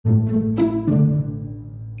I'm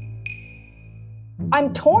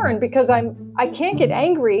torn because I can't get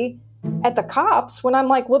angry at the cops when I'm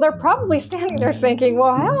like, well, they're probably standing there thinking,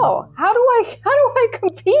 well, hell, how do I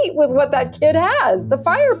compete with what that kid has, the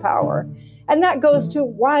firepower? And that goes to,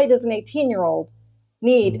 why does an 18-year-old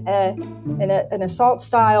need an assault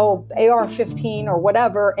style AR-15 or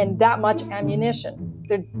whatever and that much ammunition?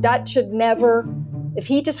 That should never, if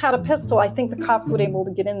he just had a pistol, I think the cops would be able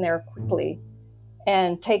to get in there quickly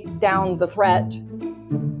and take down the threat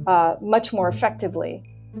much more effectively.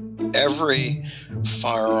 Every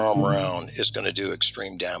firearm round is going to do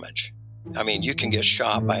extreme damage. I mean, you can get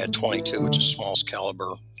shot by a .22, which is smallest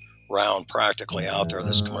caliber round practically out there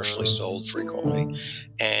that's commercially sold frequently,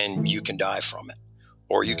 and you can die from it,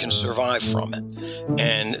 or you can survive from it.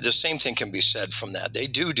 And the same thing can be said from that. They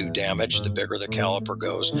do damage the bigger the caliber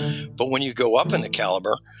goes, but when you go up in the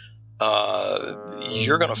caliber,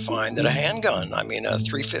 you're going to find that a handgun, I mean, a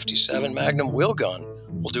 .357 Magnum wheel gun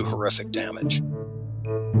will do horrific damage.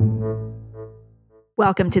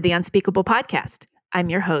 Welcome to the Unspeakable Podcast. I'm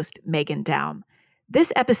your host, Meghan Daum.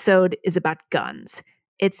 This episode is about guns.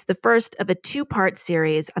 It's the first of a two-part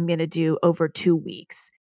series I'm going to do over 2 weeks.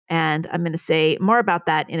 And I'm going to say more about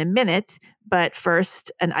that in a minute, but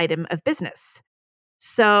first, an item of business.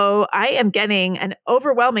 So I am getting an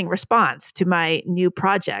overwhelming response to my new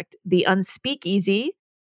project, the Unspeakeasy.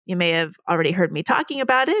 You may have already heard me talking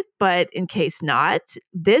about it, but in case not,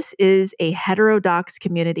 this is a heterodox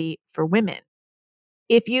community for women.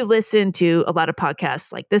 If you listen to a lot of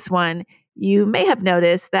podcasts like this one, you may have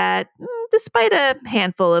noticed that despite a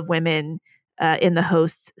handful of women in the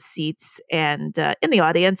host's seats and in the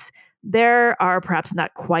audience, there are perhaps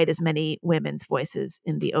not quite as many women's voices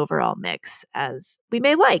in the overall mix as we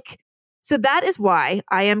may like. So that is why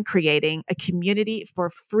I am creating a community for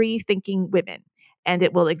free-thinking women, and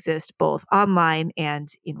it will exist both online and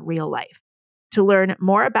in real life. To learn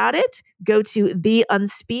more about it, go to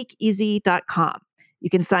theunspeakeasy.com. You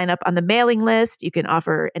can sign up on the mailing list. You can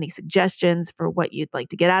offer any suggestions for what you'd like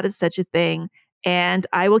to get out of such a thing, and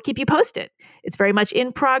I will keep you posted. It's very much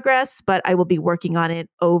in progress, but I will be working on it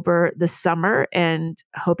over the summer and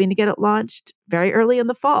hoping to get it launched very early in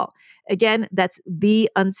the fall. Again, that's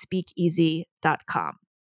theunspeakeasy.com.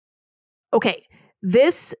 Okay,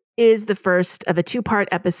 this is the first of a two-part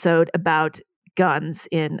episode about guns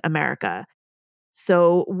in America.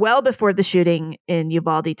 So well before the shooting in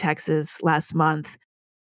Uvalde, Texas last month,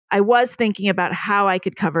 I was thinking about how I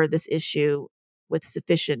could cover this issue with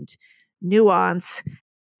sufficient nuance.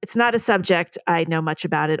 It's not a subject I know much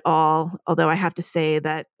about at all, although I have to say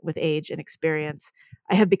that with age and experience,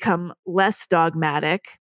 I have become less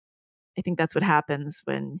dogmatic. I think that's what happens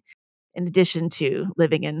when, in addition to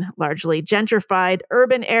living in largely gentrified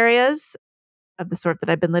urban areas of the sort that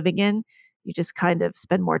I've been living in, you just kind of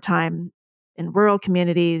spend more time in rural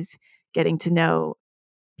communities, getting to know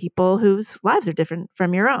people whose lives are different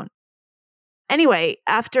from your own. Anyway,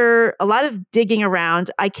 after a lot of digging around,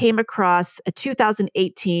 I came across a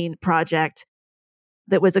 2018 project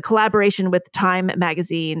that was a collaboration with Time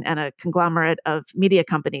magazine and a conglomerate of media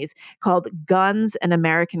companies called Guns: An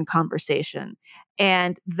American Conversation.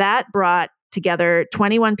 And that brought together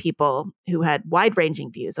 21 people who had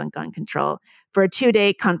wide-ranging views on gun control for a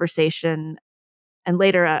 2-day conversation and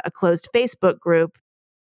later a closed Facebook group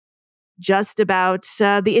just about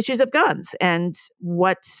the issues of guns and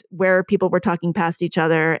where people were talking past each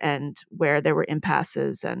other and where there were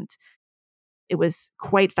impasses. And it was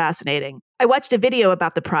quite fascinating. I watched a video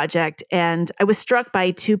about the project and I was struck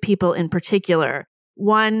by two people in particular.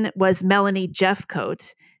 One was Melanie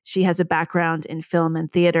Jeffcoat. She has a background in film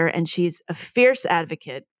and theater, and she's a fierce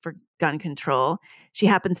advocate for gun control. She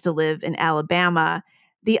happens to live in Alabama.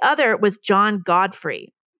 The other was Jon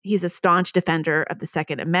Godfrey. He's a staunch defender of the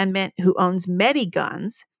Second Amendment who owns many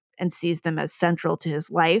guns and sees them as central to his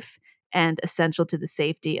life and essential to the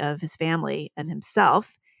safety of his family and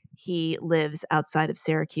himself. He lives outside of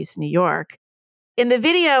Syracuse, New York. In the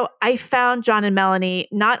video, I found Jon and Melanie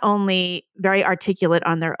not only very articulate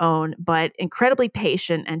on their own, but incredibly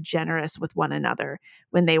patient and generous with one another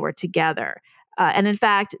when they were together. And in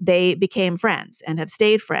fact, they became friends and have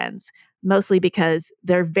stayed friends, mostly because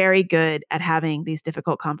they're very good at having these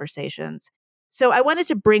difficult conversations. So I wanted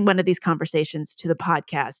to bring one of these conversations to the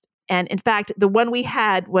podcast. And in fact, the one we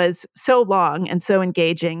had was so long and so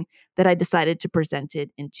engaging that I decided to present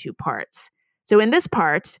it in 2 parts. So in this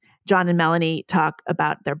part, Jon and Melanie talk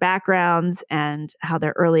about their backgrounds and how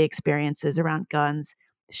their early experiences around guns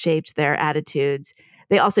shaped their attitudes.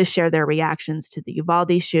 They also share their reactions to the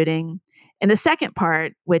Uvalde shooting. In the second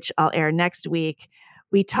part, which I'll air next week,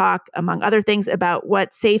 we talk, among other things, about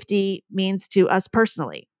what safety means to us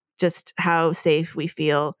personally just how safe we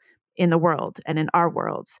feel in the world and in our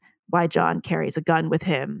worlds, why Jon carries a gun with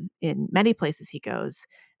him in many places he goes,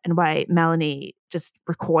 and why Melanie just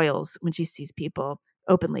recoils when she sees people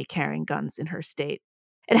openly carrying guns in her state.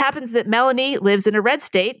 It happens that Melanie lives in a red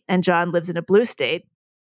state and Jon lives in a blue state.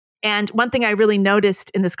 And one thing I really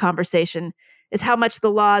noticed in this conversation is how much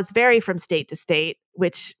the laws vary from state to state,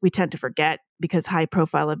 which we tend to forget because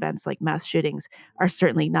high-profile events like mass shootings are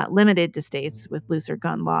certainly not limited to states with looser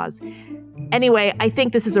gun laws. Anyway, I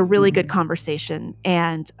think this is a really good conversation,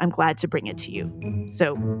 and I'm glad to bring it to you.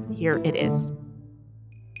 So here it is.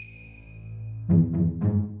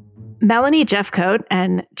 Melanie Jeffcoat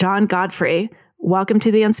and Jon Godfrey, welcome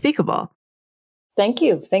to The Unspeakable. Thank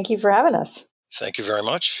you. Thank you for having us. Thank you very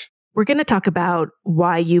much. We're going to talk about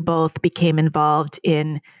why you both became involved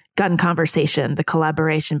in Gun Conversation, the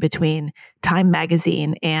collaboration between Time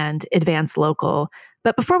Magazine and Advance Local.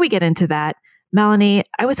 But before we get into that, Melanie,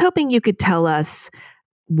 I was hoping you could tell us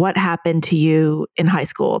what happened to you in high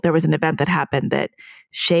school. There was an event that happened that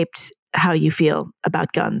shaped how you feel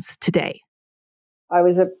about guns today. I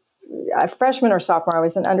was a freshman or sophomore. I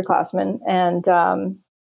was an underclassman, and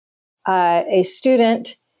a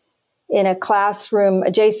student in a classroom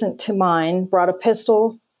adjacent to mine brought a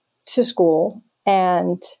pistol to school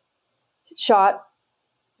and shot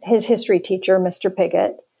his history teacher, Mr.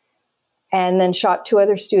 Piggott, and then shot 2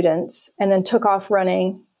 other students, and then took off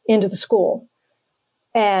running into the school.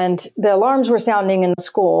 And the alarms were sounding in the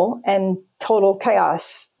school, and total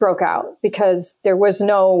chaos broke out because there was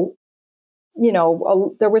no,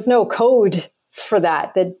 there was no code for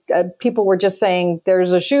that. That people were just saying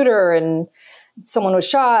there's a shooter and someone was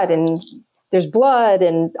shot and there's blood.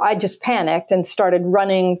 And I just panicked and started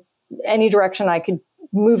running any direction I could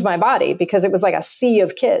move my body because it was like a sea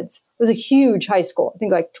of kids. It was a huge high school. I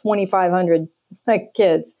think like 2,500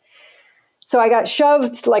 kids. So I got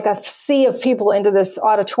shoved like a sea of people into this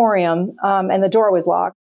auditorium, and the door was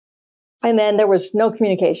locked. And then there was no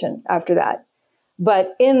communication after that.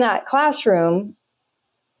 But in that classroom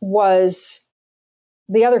was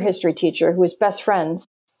the other history teacher who was best friends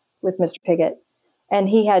with Mr. Piggott, and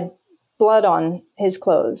he had blood on his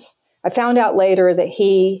clothes. I found out later that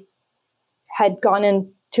he had gone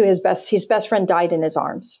into his best friend died in his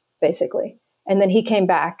arms, basically. And then he came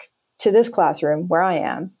back to this classroom where I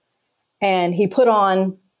am, and he put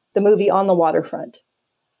on the movie On the Waterfront,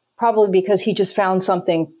 probably because he just found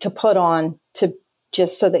something to put on to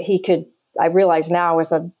just so that he could, I realize now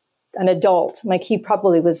as an adult, like he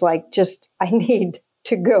probably was like, just, I need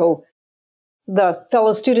to go. The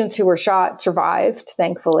fellow students who were shot survived,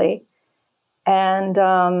 thankfully. And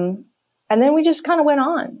then we just kind of went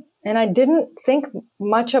on. And I didn't think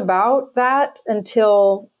much about that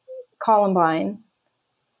until Columbine.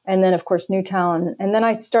 And then, of course, Newtown. And then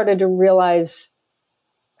I started to realize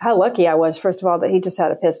how lucky I was, first of all, that he just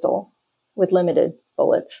had a pistol with limited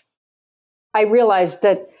bullets. I realized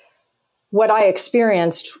that what I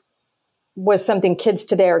experienced was something kids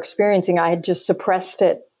today are experiencing. I had just suppressed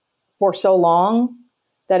it for so long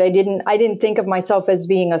that I didn't think of myself as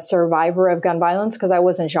being a survivor of gun violence because I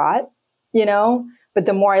wasn't shot, But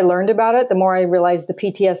the more I learned about it, the more I realized the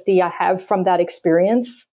PTSD I have from that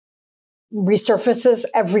experience resurfaces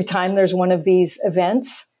every time there's one of these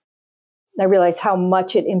events. I realized how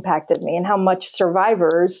much it impacted me and how much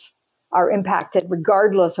survivors are impacted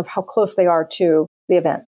regardless of how close they are to the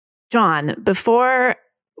event. Jon, before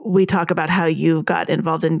we talk about how you got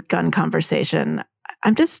involved in Gun Conversation,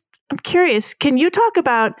 I'm curious, can you talk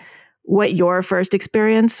about what your first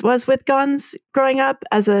experience was with guns growing up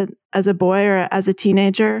as a boy or as a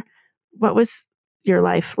teenager? What was your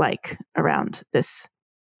life like around this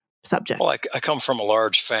subject? Well, I come from a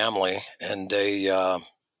large family, and they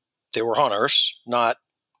were hunters, not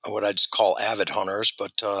what I'd call avid hunters,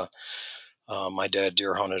 but my dad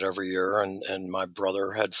deer hunted every year, and my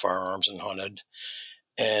brother had firearms and hunted.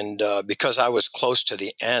 And because I was close to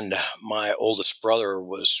the end, my oldest brother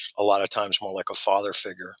was a lot of times more like a father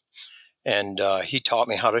figure. And he taught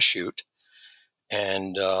me how to shoot.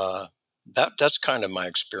 And that's kind of my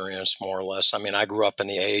experience, more or less. I mean, I grew up in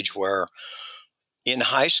the age where in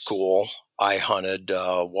high school, I hunted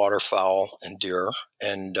waterfowl and deer.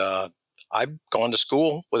 And I'd gone to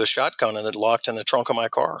school with a shotgun and it locked in the trunk of my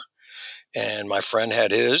car. And my friend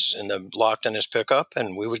had his and locked in his pickup,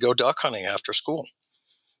 and we would go duck hunting after school.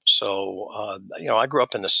 So, I grew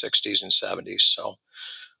up in the 60s and 70s, so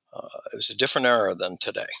it was a different era than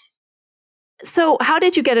today. So how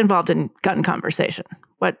did you get involved in Gun Conversation?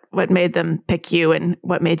 What made them pick you, and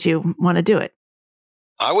what made you want to do it?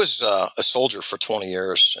 I was a soldier for 20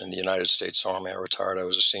 years in the United States Army. I retired. I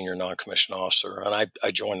was a senior non-commissioned officer, and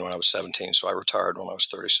I joined when I was 17, so I retired when I was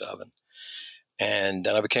 37. And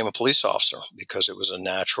then I became a police officer because it was a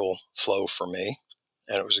natural flow for me,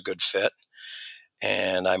 and it was a good fit.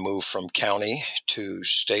 And I moved from county to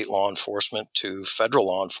state law enforcement to federal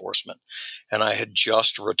law enforcement. And I had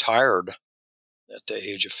just retired at the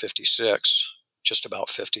age of 56, just about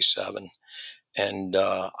 57. And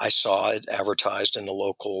I saw it advertised in the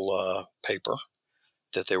local paper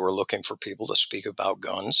that they were looking for people to speak about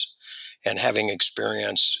guns. And having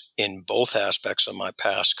experience in both aspects of my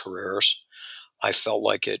past careers, I felt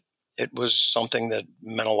like it was something that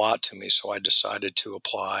meant a lot to me. So I decided to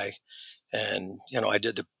apply. And, I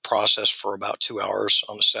did the process for about 2 hours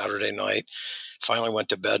on a Saturday night. Finally went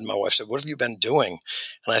to bed. My wife said, "What have you been doing?"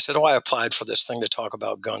 And I said, "Oh, I applied for this thing to talk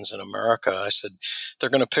about guns in America." I said, "They're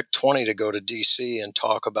going to pick 20 to go to D.C. and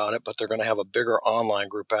talk about it, but they're going to have a bigger online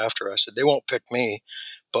group after." I said, "They won't pick me,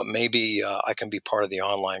 but maybe I can be part of the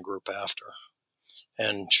online group after."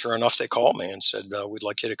 And sure enough, they called me and said, "We'd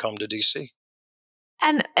like you to come to D.C."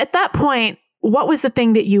 And at that point, what was the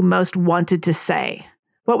thing that you most wanted to say?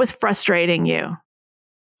 What was frustrating you?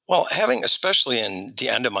 Well, especially in the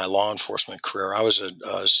end of my law enforcement career, I was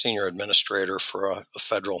a senior administrator for a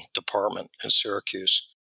federal department in Syracuse,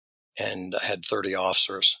 and I had 30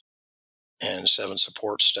 officers and 7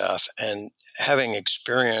 support staff. And having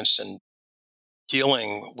experience in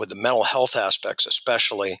dealing with the mental health aspects,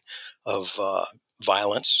 especially of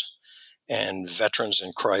violence and veterans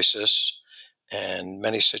in crisis and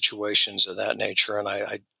many situations of that nature, and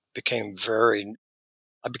I became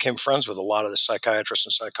friends with a lot of the psychiatrists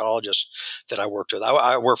and psychologists that I worked with.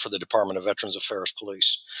 I worked for the Department of Veterans Affairs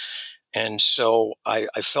Police. And so I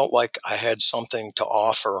felt like I had something to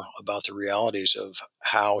offer about the realities of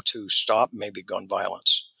how to stop maybe gun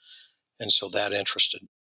violence. And so that interested me.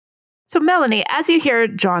 So Melanie, as you hear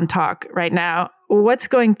Jon talk right now, what's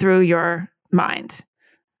going through your mind?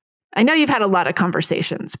 I know you've had a lot of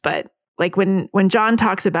conversations, but like when Jon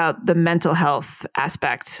talks about the mental health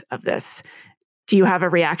aspect of this, do you have a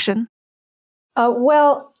reaction?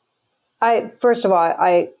 Well, first of all,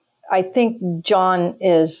 I think Jon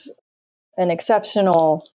is an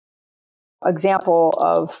exceptional example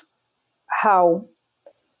of how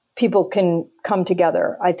people can come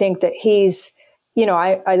together. I think that he's,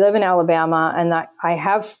 I live in Alabama, and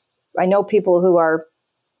I know people who are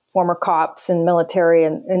former cops and military,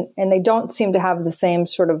 and they don't seem to have the same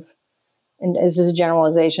sort of, and this is a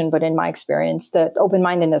generalization, but in my experience, the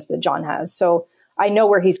open-mindedness that Jon has. So I know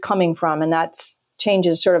where he's coming from, and that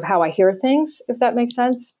changes sort of how I hear things, if that makes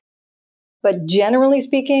sense. But generally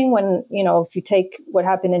speaking, when, if you take what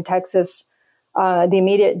happened in Texas, the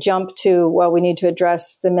immediate jump to, well, we need to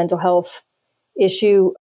address the mental health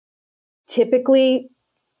issue typically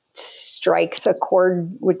strikes a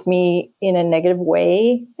chord with me in a negative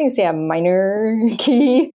way. I think say a minor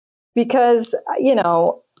key, because,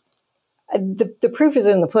 the proof is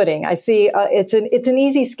in the pudding. I see it's an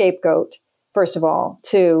easy scapegoat, first of all,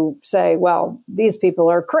 to say, well, these people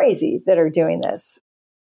are crazy that are doing this.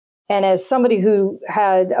 And as somebody who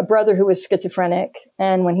had a brother who was schizophrenic,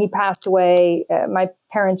 and when he passed away, my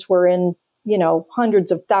parents were in, hundreds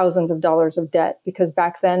of thousands of dollars of debt, because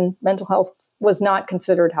back then mental health was not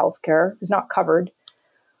considered health care, it was not covered.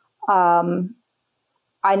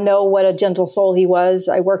 I know what a gentle soul he was.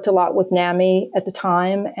 I worked a lot with NAMI at the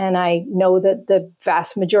time, and I know that the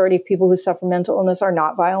vast majority of people who suffer mental illness are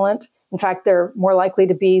not violent. In fact, they're more likely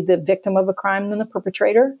to be the victim of a crime than the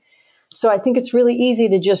perpetrator. So I think it's really easy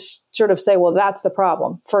to just sort of say, well, that's the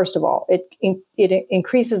problem. First of all, it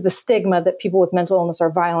increases the stigma that people with mental illness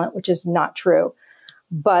are violent, which is not true.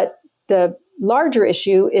 But the larger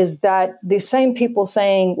issue is that the same people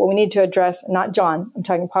saying, well, we need to address, not Jon, I'm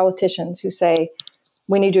talking politicians who say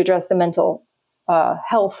we need to address the mental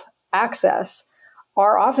health access,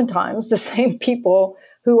 are oftentimes the same people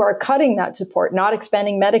who are cutting that support, not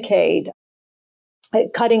expanding Medicaid,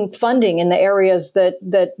 cutting funding in the areas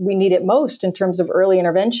that we need it most in terms of early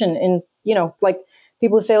intervention. And, like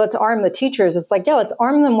people say, let's arm the teachers. It's like, yeah, let's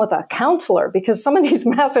arm them with a counselor, because some of these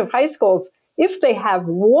massive high schools, if they have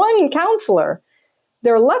one counselor,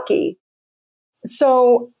 they're lucky.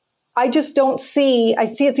 So I just don't see, I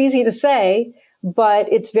see it's easy to say,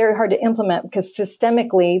 but it's very hard to implement, because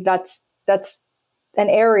systemically that's an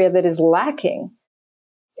area that is lacking.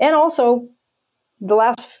 And also the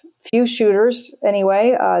last few shooters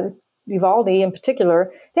anyway, Uvalde in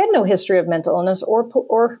particular, they had no history of mental illness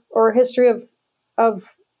or history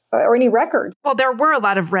of or any record. Well, there were a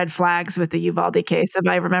lot of red flags with the Uvalde case. Am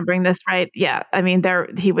I remembering this right? Yeah. I mean,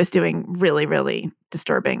 he was doing really, really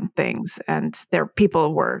disturbing things, and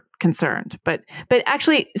people were concerned. But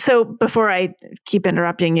actually, so before I keep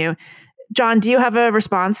interrupting you, Jon, do you have a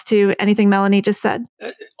response to anything Melanie just said?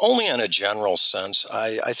 Only in a general sense.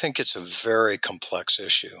 I think it's a very complex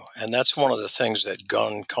issue. And that's one of the things that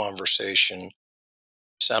gun conversation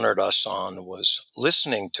centered us on, was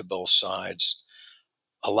listening to both sides,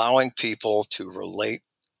 allowing people to relate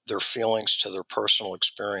their feelings to their personal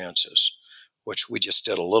experiences, which we just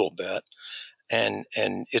did a little bit. And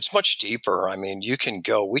it's much deeper. I mean,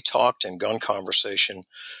 we talked in gun conversation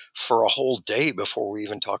for a whole day before we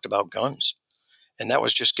even talked about guns. And that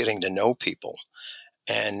was just getting to know people.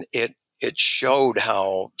 And it showed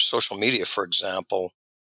how social media, for example,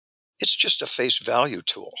 it's just a face value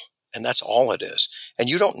tool. And that's all it is. And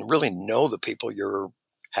you don't really know the people you're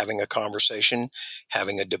having a conversation,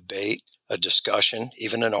 having a debate, a discussion,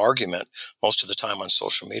 even an argument. Most of the time on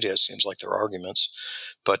social media, it seems like they're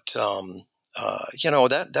arguments. But,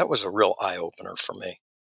 that was a real eye-opener for me.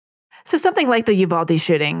 So something like the Uvalde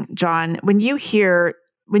shooting, Jon, when you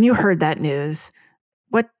heard that news,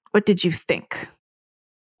 what did you think?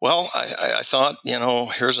 Well, I thought,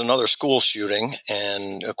 here's another school shooting.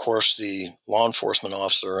 And of course, the law enforcement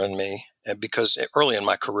officer in me, because early in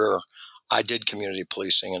my career, I did community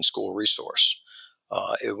policing and school resource.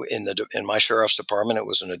 In my sheriff's department, it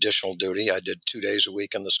was an additional duty. I did 2 days a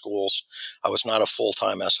week in the schools. I was not a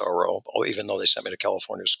full-time SRO, even though they sent me to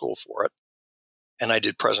California school for it. And I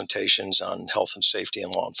did presentations on health and safety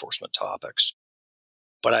and law enforcement topics.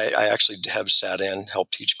 But I actually have sat in,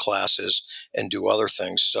 helped teach classes, and do other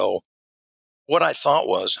things. So what I thought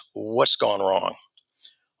was, what's gone wrong?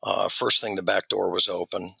 First thing, the back door was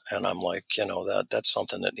open, and I'm like, that's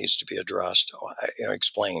something that needs to be addressed. I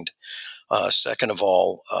explained. Second of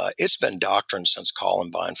all, it's been doctrine since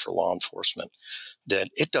Columbine for law enforcement that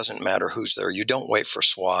it doesn't matter who's there. You don't wait for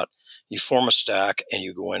SWAT. You form a stack, and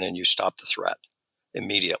you go in and you stop the threat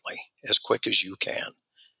immediately, as quick as you can.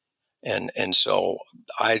 And so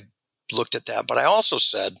I looked at that, but I also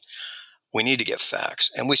said, we need to get facts,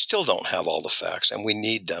 and we still don't have all the facts, and we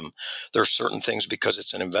need them. There are certain things, because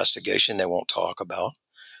it's an investigation, they won't talk about.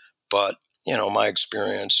 But, my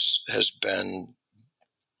experience has been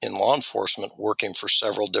in law enforcement, working for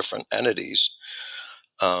several different entities,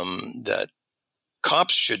 that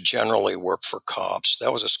cops should generally work for cops.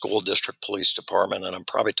 That was a school district police department, and I'm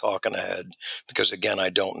probably talking ahead because, again, I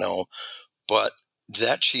don't know. But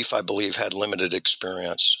that chief, I believe, had limited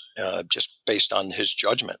experience, just based on his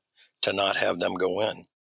judgment, to not have them go in,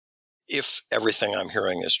 if everything I'm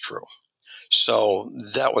hearing is true. So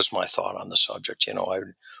that was my thought on the subject.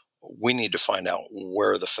 We need to find out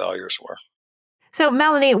where the failures were. So,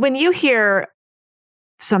 Melanie, when you hear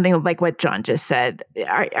something like what Jon just said,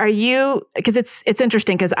 are you, because it's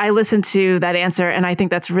interesting, because I listened to that answer and I think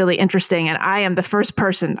that's really interesting. And I am the first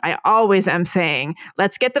person, I always am saying,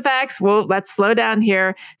 let's get the facts. Well, let's slow down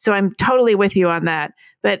here. So I'm totally with you on that.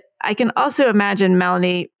 But I can also imagine,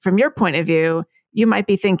 Melanie, from your point of view, you might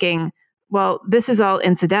be thinking, well, this is all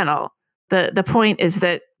incidental. The point is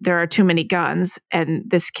that there are too many guns, and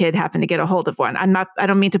this kid happened to get a hold of one. I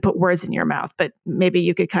don't mean to put words in your mouth, but maybe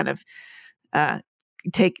you could kind of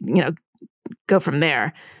go from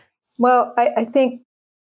there. Well, I think,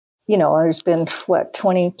 there's been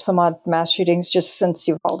 20 some odd mass shootings just since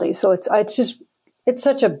Uvalde. So it's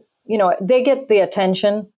such a, they get the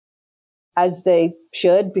attention as they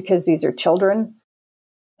should, because these are children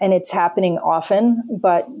and it's happening often,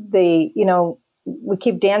 but we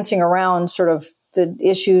keep dancing around sort of the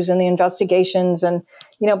issues and the investigations and,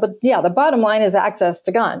 but yeah, the bottom line is access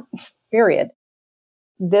to guns, period.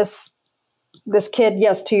 This kid,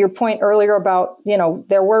 yes, to your point earlier about,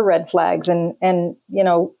 there were red flags and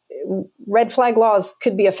red flag laws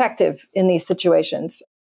could be effective in these situations,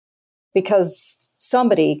 because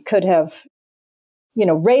somebody could have,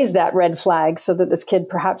 raised that red flag so that this kid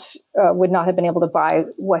perhaps would not have been able to buy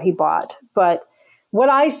what he bought. But what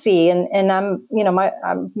I see, and I'm,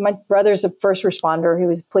 my brother's a first responder. He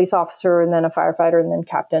was a police officer and then a firefighter and then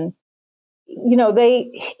captain.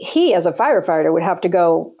 He as a firefighter would have to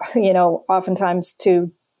go, oftentimes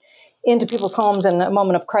into people's homes in a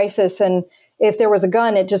moment of crisis. And if there was a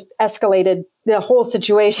gun, it just escalated the whole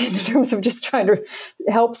situation in terms of just trying to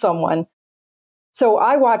help someone. So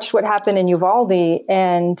I watched what happened in Uvalde,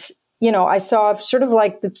 and, I saw sort of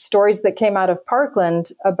like the stories that came out of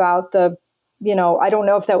Parkland about I don't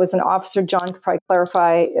know if that was an officer, Jon could probably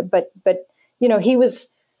clarify, but he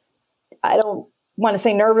was, I don't want to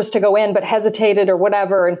say nervous to go in, but hesitated or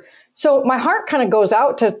whatever. And so my heart kind of goes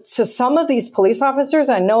out to some of these police officers.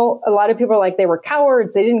 I know a lot of people are like, they were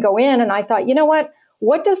cowards. They didn't go in. And I thought, you know what?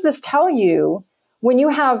 What does this tell you when you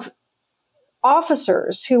have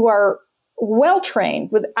officers who are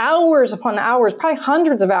well-trained with hours upon hours, probably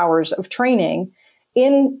hundreds of hours of training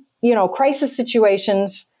in, crisis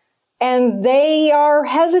situations, and they are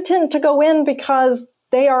hesitant to go in because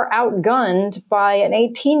they are outgunned by an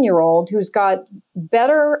 18-year-old who's got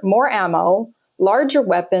better, more ammo, larger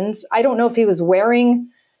weapons. I don't know if he was wearing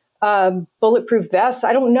bulletproof vests.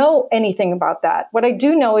 I don't know anything about that. What I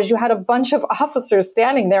do know is you had a bunch of officers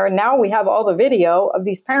standing there, and now we have all the video of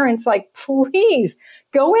these parents like, please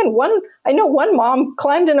go in. I know one mom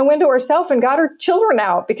climbed in a window herself and got her children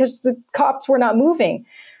out because the cops were not moving.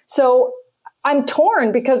 So I'm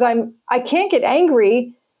torn because I can't get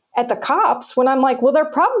angry at the cops when I'm like, well, they're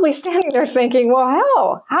probably standing there thinking, well,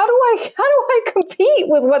 hell, how do I compete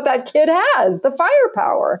with what that kid has, the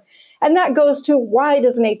firepower? And that goes to, why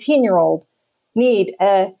does an 18-year-old need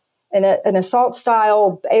an assault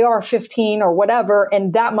style AR-15 or whatever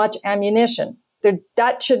and that much ammunition?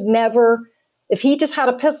 That should never, if he just had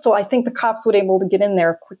a pistol, I think the cops would be able to get in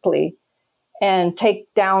there quickly and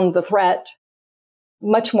take down the threat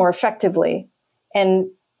much more effectively. And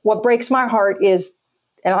what breaks my heart is,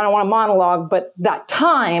 and I don't want to monologue, but that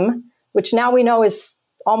time, which now we know is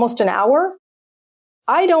almost an hour,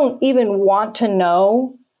 I don't even want to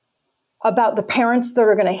know about the parents that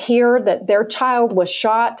are going to hear that their child was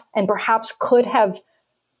shot and perhaps could have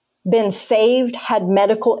been saved had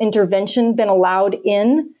medical intervention been allowed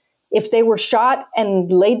in if they were shot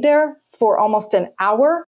and laid there for almost an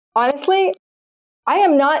hour. Honestly, I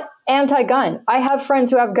am not anti-gun. I have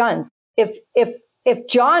friends who have guns. If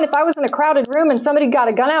I was in a crowded room and somebody got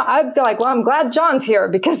a gun out, I'd feel like, well, I'm glad Jon's here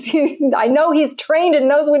because I know he's trained and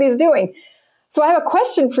knows what he's doing. So I have a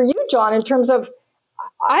question for you, Jon, in terms of,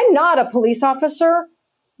 I'm not a police officer,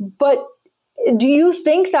 but do you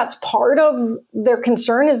think that's part of their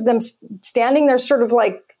concern, is them standing there sort of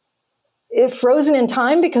like frozen in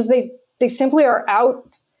time because they simply are out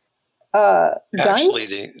guns? Actually,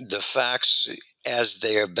 the facts as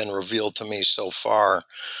they have been revealed to me so far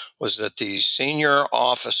was that the senior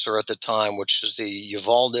officer at the time, which is the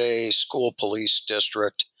Uvalde School Police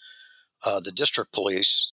District, the district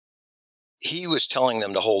police, he was telling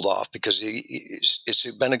them to hold off because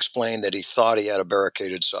it's been explained that he thought he had a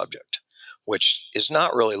barricaded subject, which is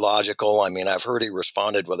not really logical. I mean, I've heard he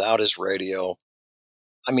responded without his radio.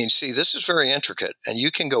 I mean, see, this is very intricate, and you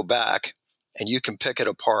can go back and you can pick it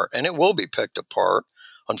apart, and it will be picked apart,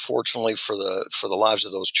 unfortunately, for the lives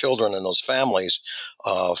of those children and those families,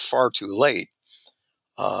 far too late.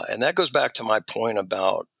 And that goes back to my point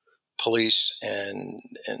about police and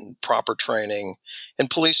proper training and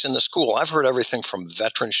police in the school. I've heard everything from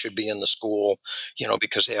veterans should be in the school,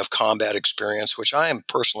 because they have combat experience, which I am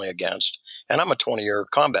personally against. And I'm a 20-year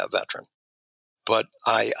combat veteran. But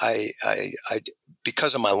I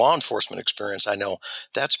because of my law enforcement experience, I know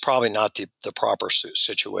that's probably not the proper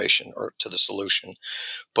situation or to the solution.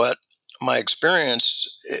 But my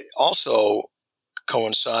experience also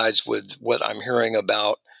coincides with what I'm hearing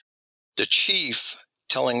about the chief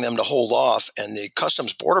telling them to hold off, and the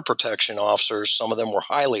Customs Border Protection officers, some of them were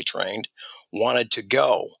highly trained, wanted to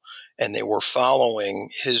go, and they were following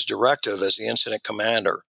his directive as the incident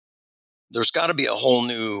commander. There's got to be a whole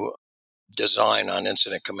new design on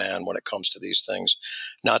incident command when it comes to these things.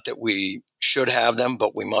 Not that we should have them,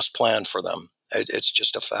 but we must plan for them. It's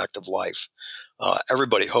just a fact of life.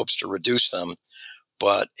 Everybody hopes to reduce them,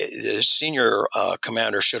 but the senior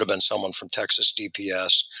commander should have been someone from Texas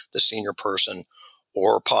DPS, the senior person,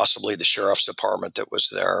 or possibly the sheriff's department that was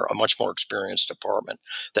there, a much more experienced department.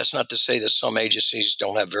 That's not to say that some agencies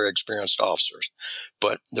don't have very experienced officers,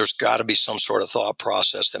 but there's got to be some sort of thought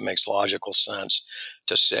process that makes logical sense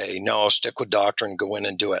to say, no, stick with doctrine, go in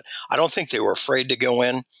and do it. I don't think they were afraid to go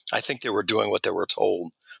in. I think they were doing what they were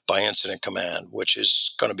told by incident command, which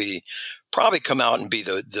is going to probably come out and be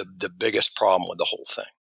the biggest problem with the whole thing.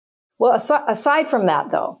 Well, aside from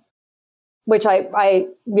that, though, which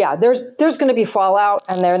there's going to be fallout,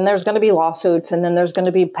 and there's going to be lawsuits, and then there's going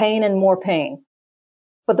to be pain and more pain.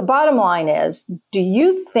 But the bottom line is, do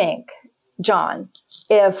you think, Jon,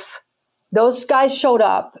 if those guys showed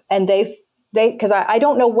up and because I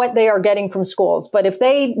don't know what they are getting from schools, but if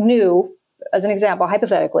they knew, as an example,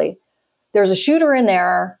 hypothetically, there's a shooter in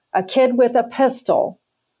there, a kid with a pistol,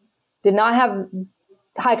 did not have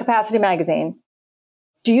high capacity magazine,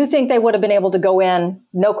 do you think they would have been able to go in,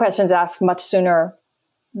 no questions asked, much sooner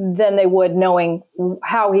than they would knowing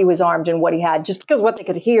how he was armed and what he had, just because what they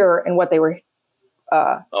could hear and what they were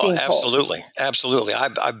Absolutely.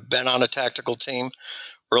 I've been on a tactical team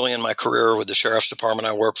early in my career with the Sheriff's Department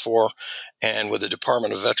I work for, and with the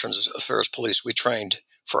Department of Veterans Affairs Police. We trained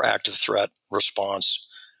for active threat response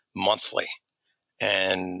monthly,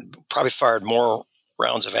 and probably fired more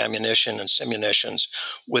rounds of ammunition and simunitions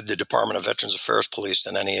with the Department of Veterans Affairs Police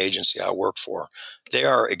than any agency I work for. They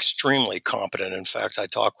are extremely competent. In fact, I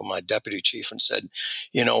talked with my deputy chief and said,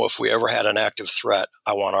 if we ever had an active threat,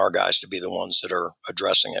 I want our guys to be the ones that are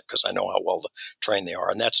addressing it, because I know how well trained they are.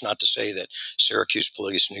 And that's not to say that Syracuse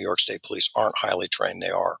Police, New York State Police aren't highly trained. They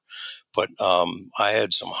are. But I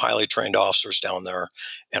had some highly trained officers down there,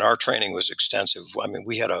 and our training was extensive. I mean,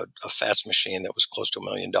 we had a FATS machine that was close to $1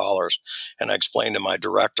 million. And I explained to my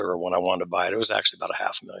director when I wanted to buy it, it was actually about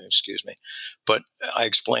 $500,000, excuse me. But I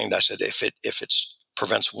explained, I said, if it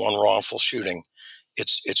prevents one wrongful shooting,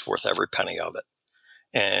 it's worth every penny of it.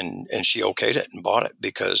 And she okayed it and bought it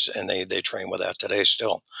and they train with that today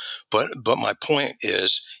still. But my point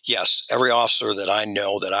is, yes, every officer that I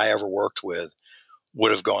know that I ever worked with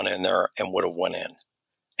would have gone in there and would have went in.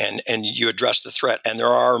 And you address the threat. And there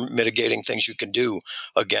are mitigating things you can do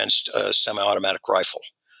against a semi-automatic rifle.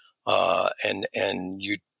 And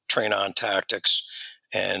you train on tactics,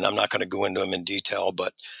 and I'm not going to go into them in detail,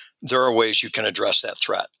 but there are ways you can address that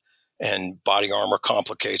threat. And body armor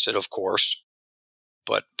complicates it, of course.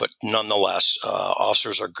 But nonetheless,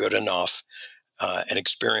 officers are good enough and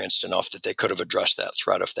experienced enough that they could have addressed that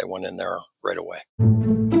threat if they went in there right away.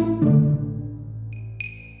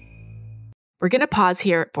 We're going to pause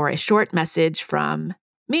here for a short message from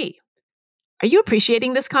me. Are you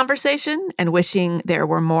appreciating this conversation and wishing there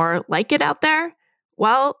were more like it out there?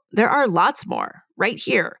 Well, there are lots more right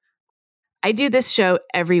here. I do this show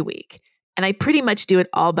every week, and I pretty much do it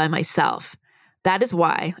all by myself. That is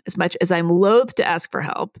why, as much as I'm loath to ask for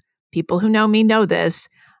help, people who know me know this,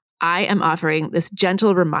 I am offering this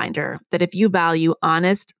gentle reminder that if you value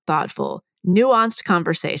honest, thoughtful, nuanced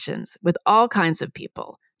conversations with all kinds of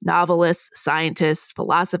people, novelists, scientists,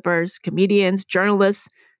 philosophers, comedians, journalists,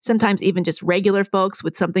 sometimes even just regular folks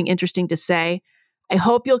with something interesting to say, I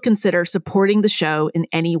hope you'll consider supporting the show in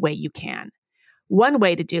any way you can. One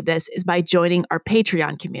way to do this is by joining our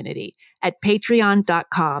Patreon community at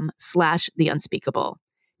patreon.com/theunspeakable.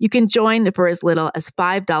 You can join for as little as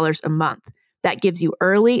 $5 a month. That gives you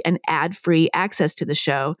early and ad-free access to the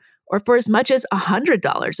show, or for as much as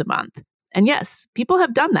 $100 a month. And yes, people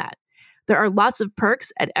have done that. There are lots of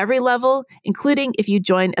perks at every level, including if you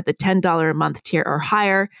join at the $10 a month tier or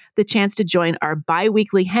higher, the chance to join our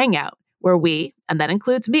bi-weekly hangout, where we, and that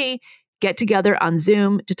includes me, get together on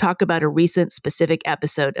Zoom to talk about a recent specific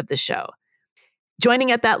episode of the show.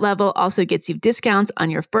 Joining at that level also gets you discounts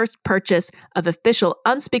on your first purchase of official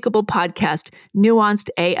Unspeakable Podcast Nuanced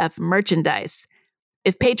AF merchandise.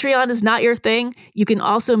 If Patreon is not your thing, you can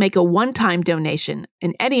also make a one-time donation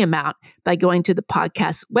in any amount by going to the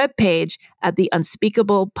podcast's webpage at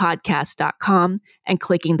theunspeakablepodcast.com and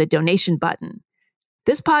clicking the donation button.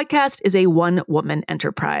 This podcast is a one-woman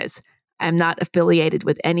enterprise. I'm not affiliated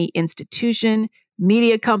with any institution,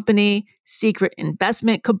 media company, secret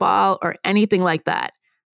investment cabal, or anything like that.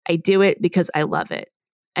 I do it because I love it.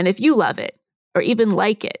 And if you love it, or even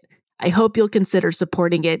like it, I hope you'll consider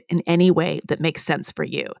supporting it in any way that makes sense for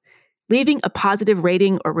you. Leaving a positive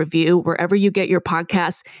rating or review wherever you get your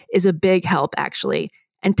podcasts is a big help, actually.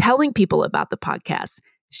 And telling people about the podcast,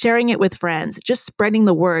 sharing it with friends, just spreading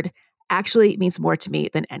the word actually means more to me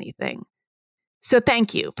than anything. So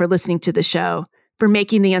thank you for listening to the show, for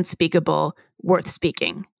making the unspeakable worth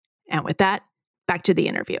speaking. And with that, back to the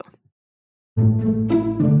interview.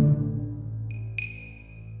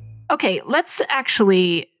 Okay, let's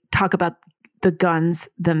actually talk about the guns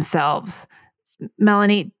themselves.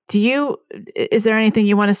 Melanie, is there anything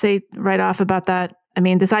you want to say right off about that? I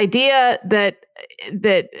mean, this idea that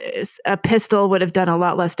a pistol would have done a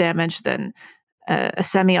lot less damage than a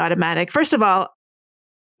semi-automatic. First of all,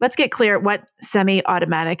 let's get clear what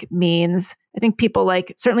semi-automatic means. I think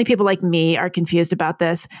certainly people like me are confused about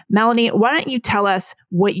this. Melanie, why don't you tell us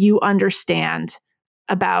what you understand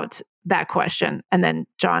about that question, and then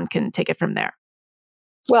Jon can take it from there.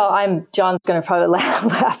 Well, Jon's going to probably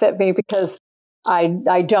laugh at me because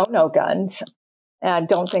I don't know guns. And I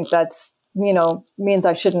don't think that's, means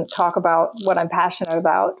I shouldn't talk about what I'm passionate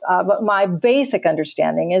about. But my basic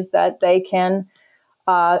understanding is that they can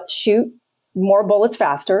shoot more bullets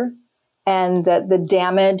faster, and that the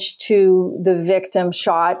damage to the victim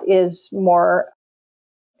shot is more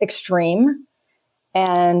extreme.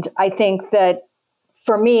 And I think that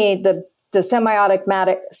for me, the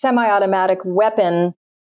semi-automatic weapon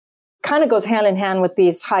kind of goes hand in hand with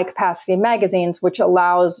these high capacity magazines, which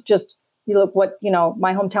allows just You look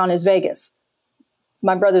my hometown is Vegas.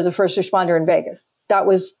 My brother's a first responder in Vegas. That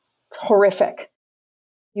was horrific.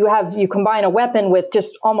 You combine a weapon with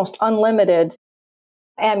just almost unlimited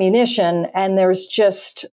ammunition, and there's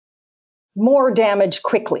just more damage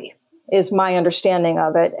quickly, is my understanding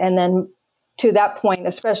of it. And then to that point,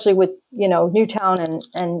 especially with, Newtown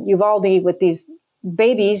and Uvalde with these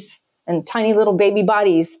babies and tiny little baby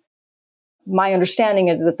bodies, my understanding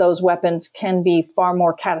is that those weapons can be far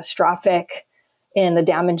more catastrophic in the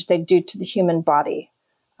damage they do to the human body.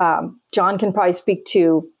 Jon can probably speak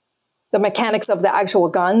to the mechanics of the actual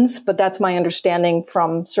guns, but that's my understanding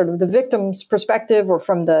from sort of the victim's perspective or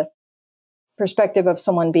from the perspective of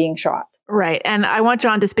someone being shot. Right. And I want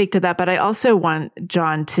Jon to speak to that, but I also want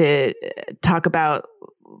Jon to talk about,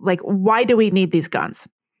 why do we need these guns?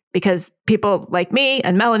 Because people like me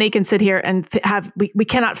and Melanie can sit here and we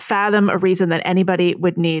cannot fathom a reason that anybody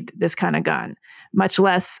would need this kind of gun, much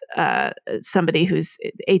less somebody who's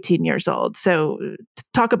 18 years old. So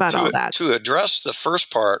talk about all that. To address the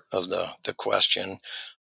first part of the question,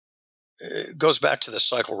 it goes back to the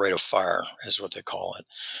cycle rate of fire is what they call it.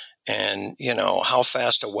 And, how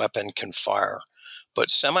fast a weapon can fire.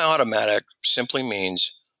 But semi-automatic simply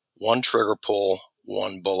means one trigger pull,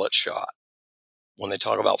 one bullet shot. When they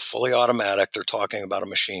talk about fully automatic, they're talking about a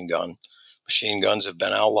machine gun. Machine guns have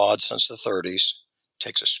been outlawed since the 30s. It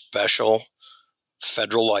takes a special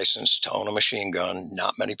federal license to own a machine gun.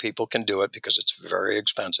 Not many people can do it because it's very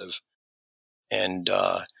expensive. And,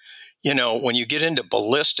 when you get into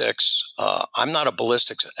ballistics, I'm not a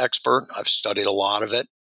ballistics expert. I've studied a lot of it.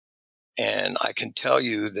 And I can tell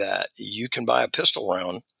you that you can buy a pistol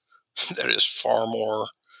round that is far more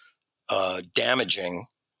damaging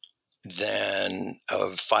than a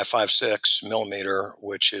 .556 millimeter,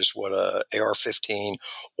 which is what a AR-15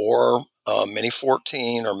 or a Mini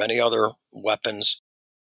 14 or many other weapons.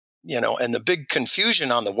 And the big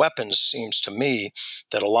confusion on the weapons seems to me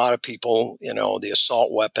that a lot of people, the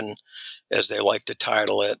assault weapon, as they like to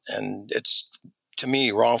title it, and it's, to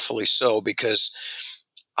me, wrongfully so, because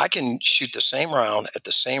I can shoot the same round at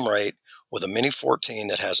the same rate with a Mini 14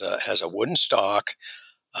 that has a wooden stock,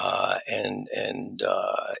 and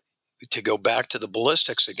to go back to the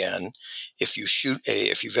ballistics again, if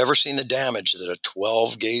you've ever seen the damage that a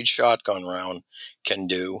 12 gauge shotgun round can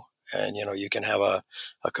do, and you can have a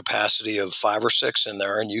capacity of 5 or 6 in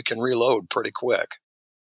there, and you can reload pretty quick.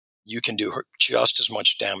 You can do just as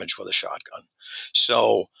much damage with a shotgun.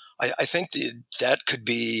 So I think that could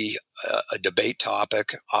be a debate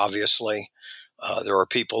topic, obviously. There are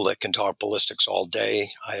people that can talk ballistics all day.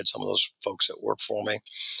 I had some of those folks that worked for me,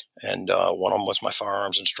 and one of them was my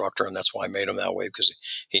firearms instructor, and that's why I made him that way, because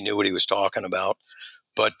he knew what he was talking about.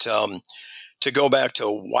 But to go back to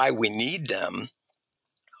why we need them,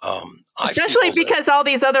 especially because all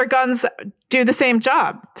these other guns do the same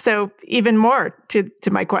job. So even more to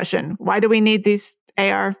my question, why do we need these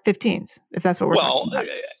AR-15s, if that's what we're talking about?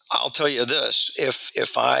 I'll tell you this.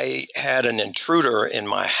 If I had an intruder in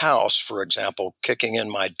my house, for example, kicking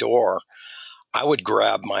in my door, I would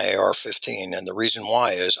grab my AR-15. And the reason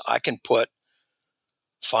why is I can put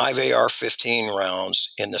 5 AR-15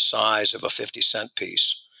 rounds in the size of a 50-cent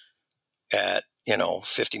piece at,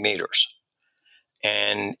 50 meters.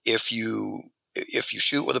 And if you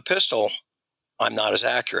shoot with a pistol, I'm not as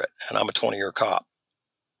accurate, and I'm a 20-year cop.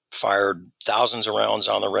 Fired thousands of rounds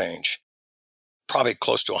on the range, probably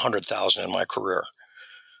close to 100,000 in my career.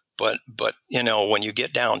 But when you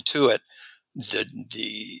get down to it,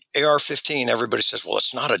 the AR-15, everybody says, well,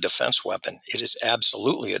 it's not a defense weapon. It is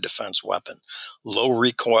absolutely a defense weapon. Low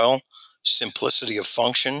recoil, simplicity of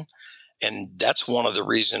function, and that's one of the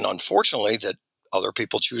reasons, unfortunately, that other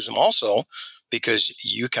people choose them also, because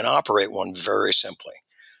you can operate one very simply.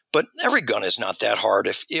 But every gun is not that hard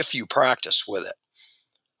if you practice with it.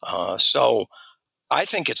 So I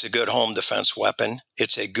think it's a good home defense weapon.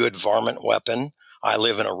 It's a good varmint weapon. I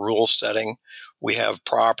live in a rural setting. We have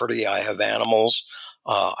property. I have animals.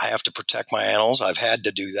 I have to protect my animals. I've had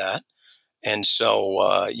to do that. And so,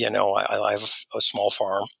 I have a small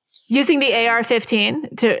farm. Using the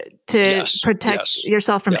AR-15 to protect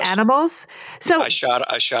yourself from animals. So I shot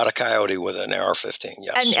a coyote with an AR-15.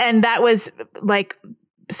 Yes, and that was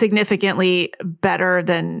significantly better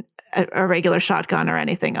than a regular shotgun or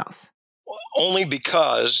anything else. Only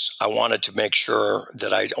because I wanted to make sure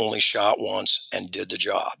that I'd only shot once and did the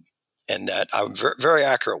job, and that I'm very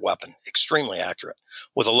accurate weapon, extremely accurate,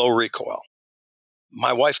 with a low recoil.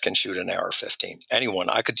 My wife can shoot an AR-15. Anyone,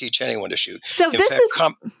 I could teach anyone to shoot. So in this fact,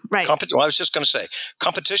 is right. I was just going to say,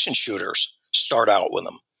 competition shooters start out with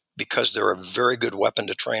them because they're a very good weapon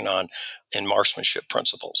to train on in marksmanship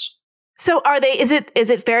principles. So is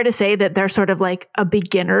it fair to say that they're sort of like a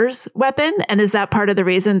beginner's weapon? And is that part of the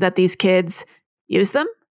reason that these kids use them?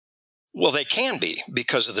 Well, they can be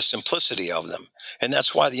because of the simplicity of them. And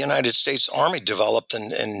that's why the United States Army developed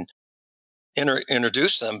and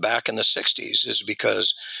introduced them back in the 60s, is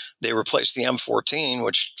because they replaced the M14,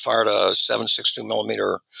 which fired a 7.62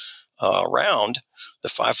 millimeter round. The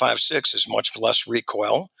 5.56 is much less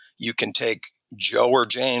recoil. You can take Joe or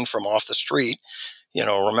Jane from off the street.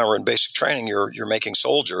 Remember in basic training, you're making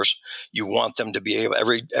soldiers. You want them to be able,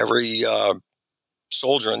 every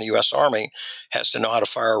soldier in the U.S. Army has to know how to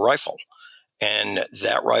fire a rifle. And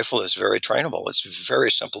that rifle is very trainable. It's very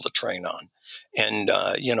simple to train on. And,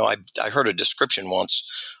 I heard a description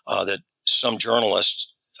once that some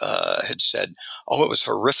journalist had said, oh, it was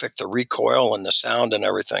horrific, the recoil and the sound and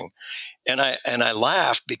everything. And I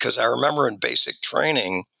laughed because I remember in basic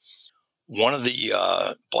training, one of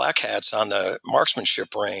the black hats on the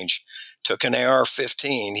marksmanship range took an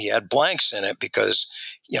AR-15. He had blanks in it because,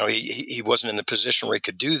 he wasn't in the position where he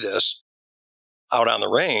could do this out on the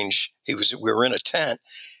range. We were in a tent.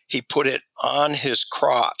 He put it on his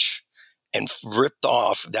crotch and ripped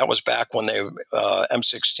off. That was back when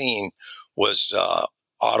M16 was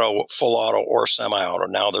full auto or semi-auto.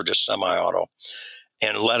 Now they're just semi-auto.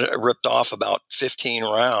 And ripped off about 15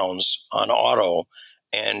 rounds on auto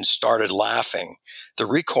and started laughing. The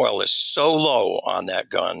recoil is so low on that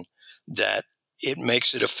gun that it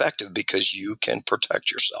makes it effective because you can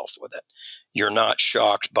protect yourself with it. You're not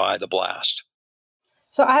shocked by the blast.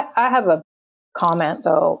 So I have a comment,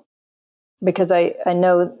 though, because I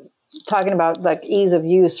know talking about like ease of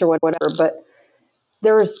use or whatever, but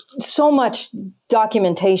there's so much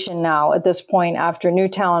documentation now at this point after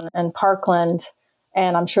Newtown and Parkland,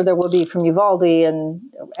 and I'm sure there will be from Uvalde and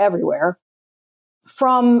everywhere,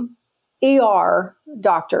 from ER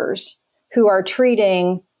doctors who are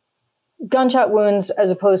treating gunshot wounds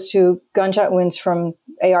as opposed to gunshot wounds from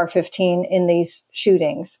AR-15 in these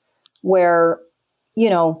shootings, where,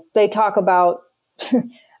 they talk about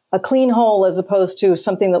a clean hole as opposed to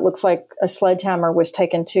something that looks like a sledgehammer was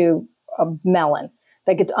taken to a melon.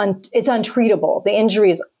 Like it's untreatable. The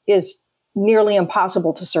injury is nearly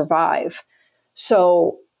impossible to survive.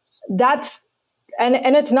 So that's, and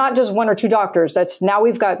it's not just one or two doctors. Now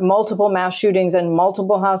we've got multiple mass shootings and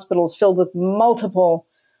multiple hospitals filled with multiple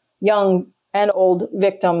young and old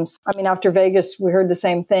victims. I mean, after Vegas, we heard the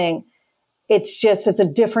same thing. It's a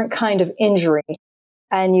different kind of injury.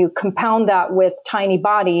 And you compound that with tiny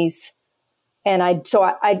bodies. And I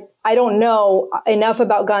don't know enough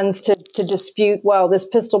about guns to dispute, well, this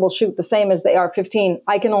pistol will shoot the same as the AR-15.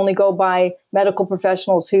 I can only go by medical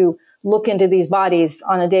professionals who look into these bodies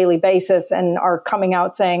on a daily basis and are coming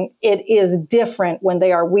out saying it is different when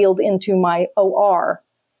they are wheeled into my OR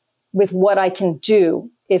with what I can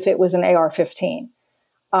do if it was an AR-15.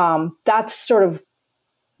 That's sort of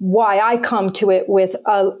why I come to it with,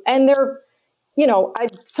 and they're, I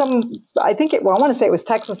want to say it was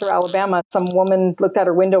Texas or Alabama. Some woman looked out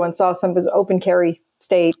her window and saw some of his open carry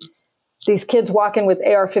state. These kids walking with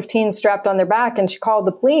AR-15 strapped on their back, and she called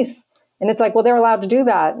the police. And it's like, well, they're allowed to do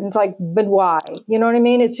that. And it's like, but why? You know what I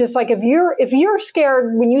mean? It's just like, if you're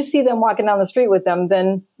scared when you see them walking down the street with them,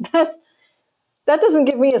 then that doesn't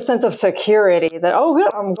give me a sense of security that, oh,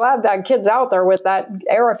 good, I'm glad that kid's out there with that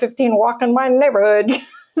AR-15 walking my neighborhood.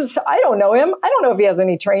 I don't know him. I don't know if he has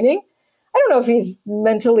any training. I don't know if he's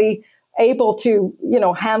mentally able to,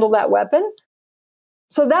 handle that weapon.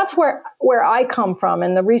 So that's where I come from,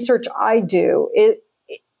 and the research I do.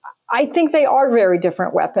 I think they are very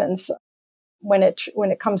different weapons when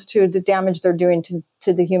it comes to the damage they're doing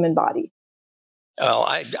to the human body. Well,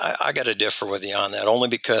 I got to differ with you on that, only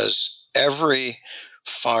because every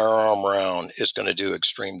firearm round is going to do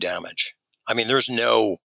extreme damage. I mean,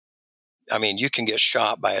 you can get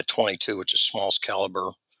shot by a 22, which is smallest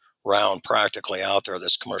caliber round practically out there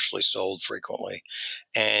that's commercially sold frequently,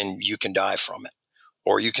 and you can die from it,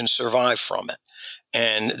 or you can survive from it.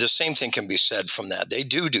 And the same thing can be said from that. They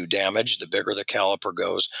do damage the bigger the caliber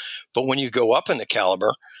goes. But when you go up in the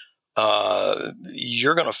caliber,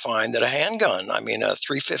 you're going to find that a handgun, a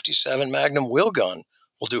 .357 Magnum wheel gun,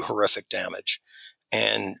 will do horrific damage.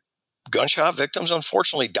 And gunshot victims,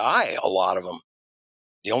 unfortunately, die, a lot of them.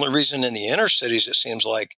 The only reason in the inner cities, it seems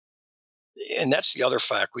like, and that's the other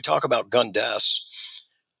fact, we talk about gun deaths,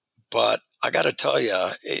 but I got to tell you,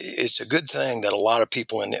 it's a good thing that a lot of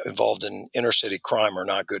people involved in inner city crime are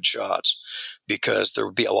not good shots, because there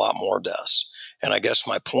would be a lot more deaths. And I guess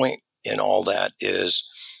my point in all that is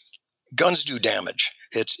guns do damage.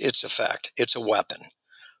 It's a fact. It's a weapon.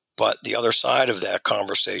 But the other side of that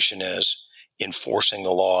conversation is enforcing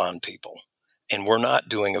the law on people. And we're not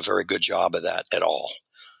doing a very good job of that at all.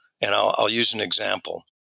 And I'll use an example.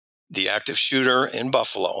 The active shooter in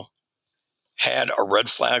Buffalo had a red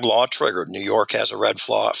flag law triggered. New York has a red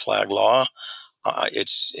flag law.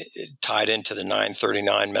 It's tied into the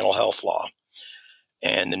 939 mental health law.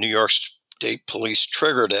 And the New York State Police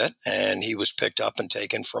triggered it, and he was picked up and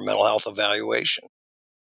taken for a mental health evaluation.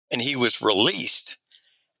 And he was released,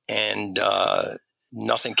 and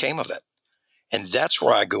nothing came of it. And that's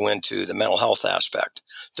where I go into the mental health aspect.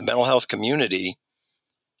 The mental health community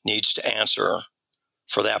needs to answer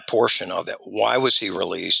for that portion of it. Why was he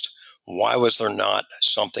released? Why was there not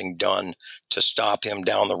something done to stop him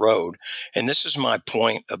down the road? And this is my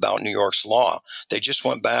point about New York's law. They just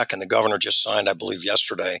went back, and the governor just signed, I believe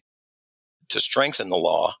yesterday, to strengthen the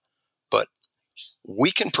law. But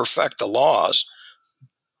we can perfect the laws,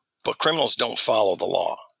 but criminals don't follow the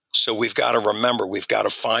law. So we've got to remember, we've got to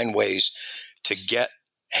find ways to get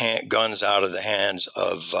guns out of the hands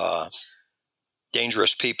of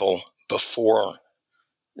dangerous people before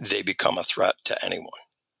they become a threat to anyone.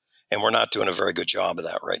 And we're not doing a very good job of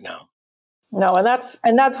that right now. No, and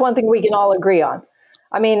that's one thing we can all agree on.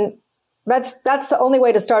 I mean, that's the only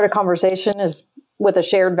way to start a conversation is with a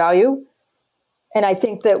shared value. And I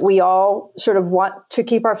think that we all sort of want to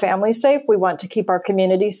keep our families safe. We want to keep our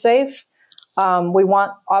communities safe. We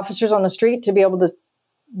want officers on the street to be able to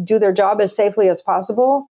do their job as safely as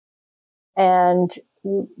possible. And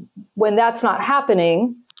when that's not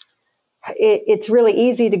happening, it's really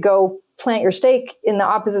easy to go plant your stake in the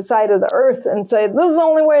opposite side of the earth and say, this is the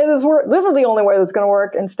only way this works. This is the only way that's going to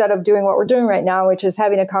work, instead of doing what we're doing right now, which is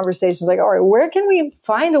having a conversation like, all right, where can we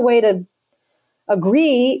find a way to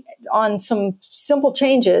agree on some simple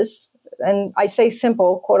changes? And I say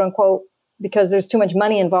simple, quote unquote, because there's too much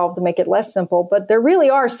money involved to make it less simple. But there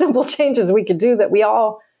really are simple changes we could do that we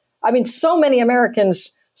all, I mean, so many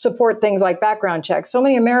Americans support things like background checks. So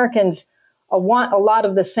many Americans want a lot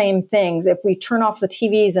of the same things. If we turn off the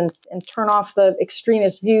TVs and turn off the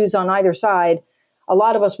extremist views on either side, a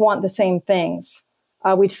lot of us want the same things.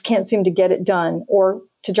 We just can't seem to get it done. Or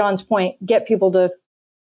to Jon's point, get people to,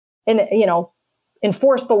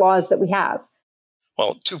 enforce the laws that we have.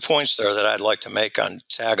 Well, 2 points there that I'd like to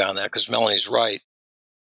tag on that, because Melanie's right.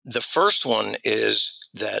 The first one is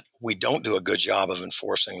that we don't do a good job of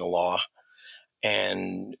enforcing the law.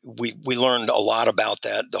 And we learned a lot about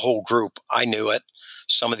that. The whole group, I knew it.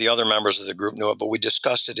 Some of the other members of the group knew it, but we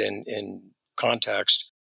discussed it in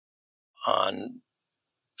context on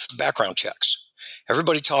background checks.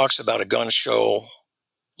 Everybody talks about a gun show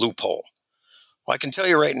loophole. Well, I can tell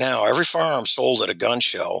you right now, every firearm sold at a gun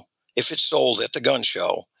show, if it's sold at the gun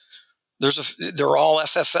show, they're all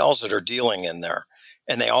FFLs that are dealing in there,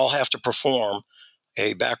 and they all have to perform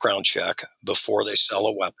a background check before they sell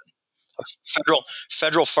a weapon. A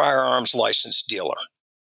federal firearms license dealer.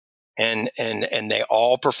 And they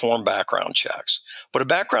all perform background checks. But a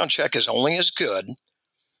background check is only as good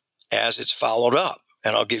as it's followed up.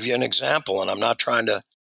 And I'll give you an example, and I'm going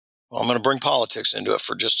to bring politics into it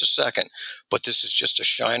for just a second, but this is just a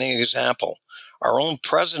shining example. Our own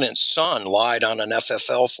president's son lied on an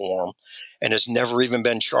FFL form and has never even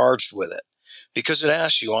been charged with it, because it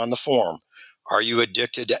asks you on the form, are you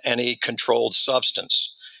addicted to any controlled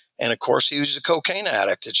substance? And of course, he was a cocaine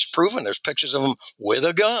addict. It's proven. There's pictures of him with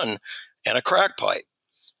a gun and a crack pipe.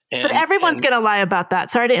 But everyone's going to lie about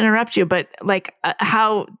that. Sorry to interrupt you, but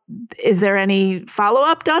how is there any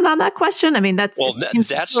follow-up done on that question? I mean, that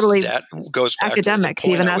goes back academic to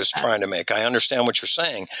the point I was trying to make. I understand what you're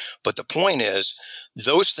saying, but the point is,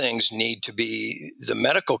 those things need to be the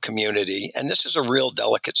medical community, and this is a real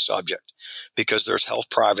delicate subject because there's health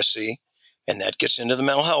privacy, and that gets into the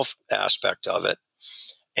mental health aspect of it,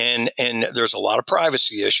 and there's a lot of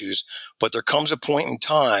privacy issues, but there comes a point in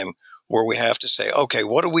time where we have to say, okay,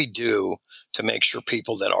 what do we do to make sure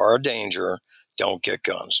people that are a danger don't get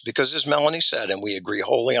guns? Because as Melanie said, and we agree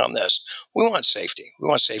wholly on this, we want safety. We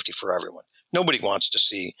want safety for everyone. Nobody wants to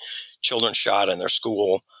see children shot in their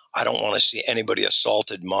school. I don't want to see anybody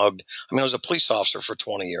assaulted, mugged. I mean, I was a police officer for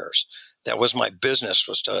 20 years. That was my business,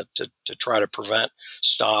 was to try to prevent,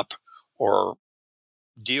 stop, or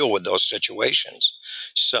deal with those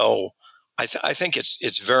situations. So I think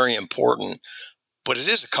it's very important. But it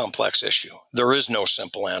is a complex issue. There is no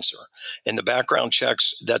simple answer. And the background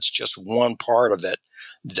checks, that's just one part of it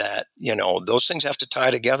that, those things have to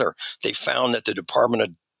tie together. They found that the Department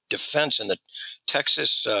of Defense in the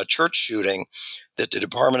Texas church shooting, that the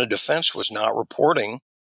Department of Defense was not reporting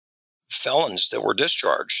felons that were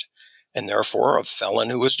discharged. And therefore, a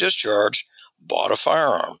felon who was discharged bought a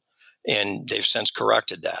firearm. And they've since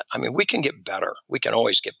corrected that. I mean, we can get better. We can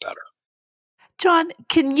always get better. Jon,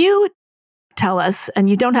 can you tell us, and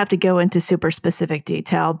you don't have to go into super specific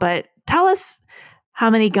detail, but tell us how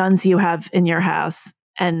many guns you have in your house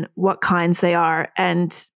and what kinds they are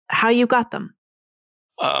and how you got them.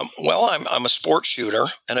 Well, I'm a sports shooter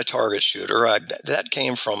and a target shooter. That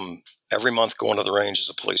came from every month going to the range as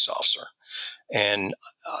a police officer. And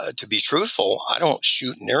to be truthful, I don't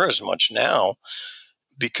shoot near as much now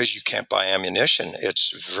because you can't buy ammunition.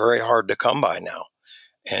 It's very hard to come by now.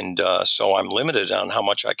 And so I'm limited on how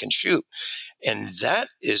much I can shoot. And that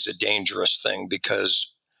is a dangerous thing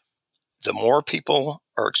because the more people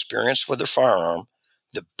are experienced with their firearm,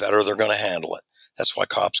 the better they're going to handle it. That's why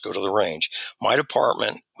cops go to the range. My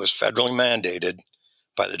department was federally mandated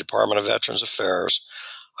by the Department of Veterans Affairs.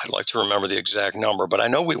 I'd like to remember the exact number, but I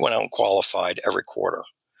know we went out and qualified every quarter.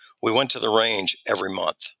 We went to the range every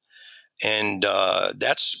month. And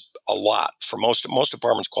that's a lot. For most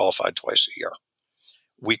departments qualified twice a year.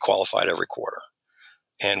 We qualified every quarter.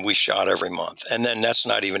 And we shot every month. And then that's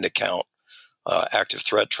not even to count active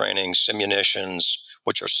threat training, simunitions,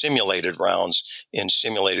 which are simulated rounds in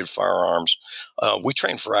simulated firearms. We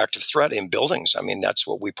train for active threat in buildings. I mean, that's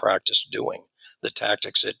what we practice doing, the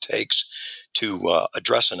tactics it takes to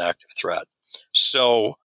address an active threat.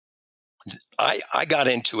 So I got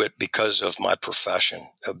into it because of my profession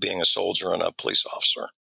of being a soldier and a police officer.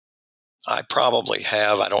 I probably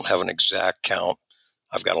have, I don't have an exact count.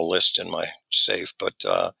 I've got a list in my safe, but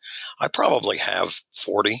I probably have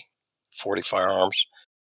 40 firearms.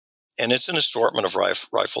 And it's an assortment of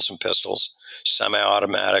rifles and pistols,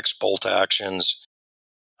 semi-automatics, bolt actions.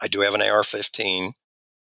 I do have an AR-15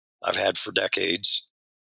 I've had for decades.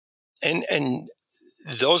 And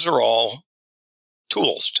those are all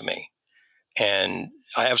tools to me. And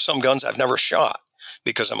I have some guns I've never shot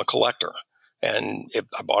because I'm a collector. And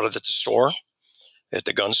I bought it at the store, at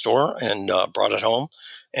the gun store, and brought it home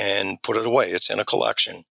and put it away. It's in a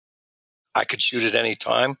collection. I could shoot at any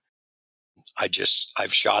time.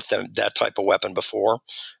 I've shot that type of weapon before.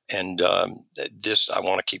 And this I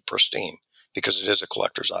want to keep pristine because it is a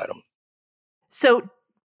collector's item. So,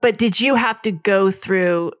 but did you have to go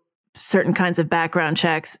through certain kinds of background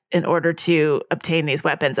checks in order to obtain these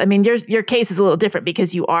weapons? I mean, your case is a little different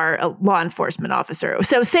because you are a law enforcement officer.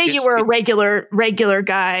 So say you were a regular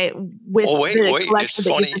guy with the collection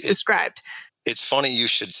that you just described. It's funny you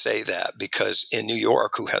should say that because in New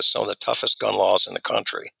York, who has some of the toughest gun laws in the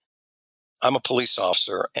country, I'm a police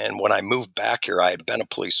officer. And when I moved back here, I had been a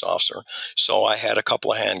police officer. So I had a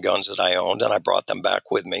couple of handguns that I owned and I brought them back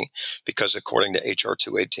with me because according to H.R.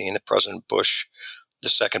 218, that President Bush, the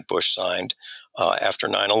second Bush signed after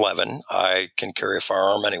 9/11, I can carry a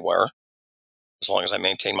firearm anywhere as long as I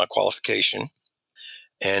maintain my qualification.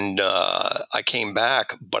 And I came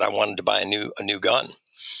back, but I wanted to buy a new gun.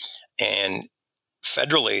 And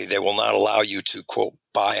federally, they will not allow you to, quote,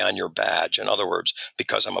 buy on your badge. In other words,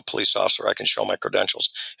 because I'm a police officer, I can show my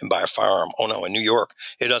credentials and buy a firearm. Oh, no, in New York,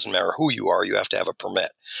 it doesn't matter who you are. You have to have a permit.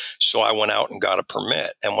 So I went out and got a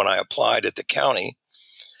permit. And when I applied at the county,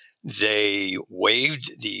 they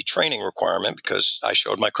waived the training requirement because I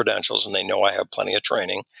showed my credentials and they know I have plenty of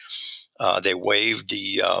training. They waived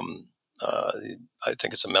the, I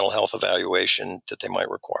think it's a mental health evaluation that they might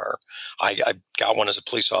require. I got one as a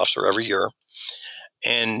police officer every year.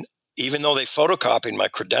 And even though they photocopied my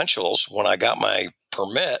credentials, when I got my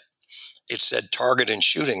permit, it said target and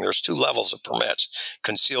shooting. There's two levels of permits,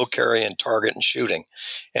 concealed carry and target and shooting.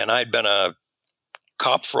 And I'd been a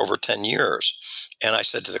cop for over 10 years. And I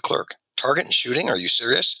said to the clerk, target and shooting? Are you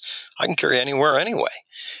serious? I can carry anywhere anyway.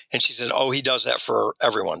 And she said, oh, he does that for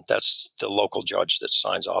everyone. That's the local judge that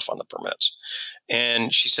signs off on the permits.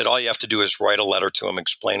 And she said, all you have to do is write a letter to him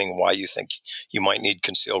explaining why you think you might need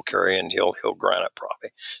concealed carry and he'll grant it probably.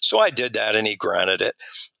 So I did that and he granted it.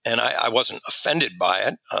 And I wasn't offended by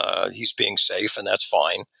it. He's being safe and that's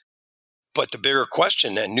fine. But the bigger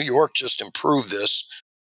question, and New York just improved this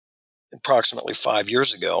approximately 5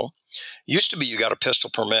 years ago, used to be you got a pistol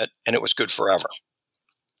permit and it was good forever.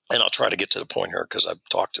 And I'll try to get to the point here because I've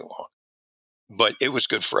talked too long. But it was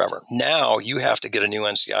good forever. Now you have to get a new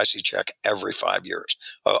NCIC check every 5 years,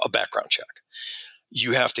 a background check.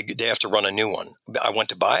 They have to run a new one. I went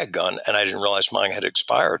to buy a gun and I didn't realize mine had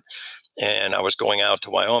expired. And I was going out to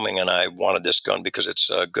Wyoming and I wanted this gun because it's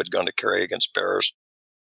a good gun to carry against bears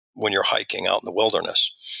when you're hiking out in the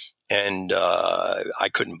wilderness. And I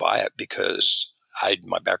couldn't buy it because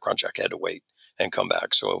my background check had to wait and come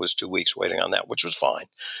back. So it was 2 weeks waiting on that, which was fine.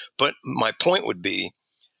 But my point would be,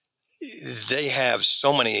 they have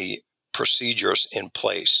so many procedures in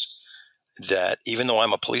place that even though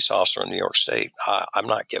I'm a police officer in New York State, I'm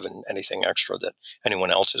not given anything extra that anyone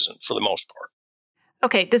else isn't for the most part.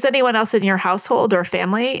 Okay. Does anyone else in your household or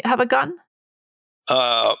family have a gun?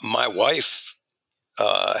 My wife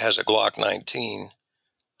has a Glock 19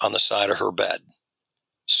 on the side of her bed.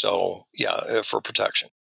 So, yeah, for protection.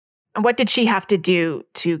 And what did she have to do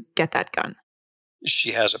to get that gun?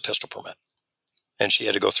 She has a pistol permit, and she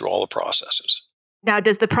had to go through all the processes. Now,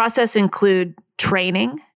 does the process include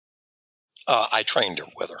training? I trained her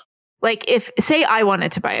with her. Like if, say I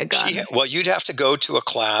wanted to buy a gun. Well, you'd have to go to a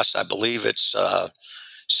class. I believe it's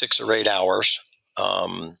 6 or 8 hours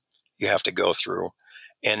you have to go through.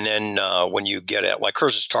 And then when you get it, like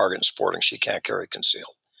hers is target and sporting, she can't carry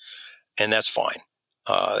concealed. And that's fine.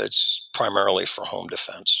 It's primarily for home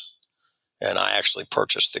defense. And I actually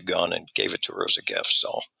purchased the gun and gave it to her as a gift.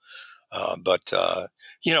 So,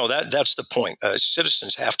 that's the point.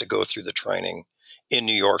 Citizens have to go through the training in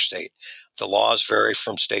New York State. The laws vary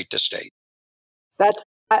from state to state. That's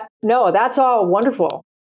all wonderful.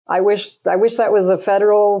 I wish that was a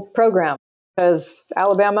federal program, because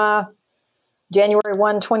Alabama, January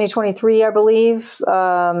 1, 2023, I believe,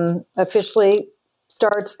 officially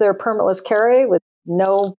starts their permitless carry with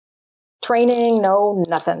no training, no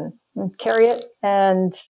nothing. Carry it.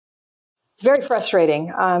 And it's very frustrating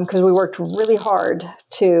because we worked really hard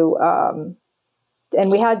to, and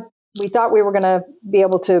we thought we were going to be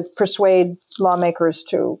able to persuade lawmakers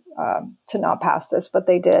to not pass this, but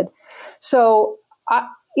they did. So,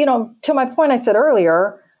 to my point I said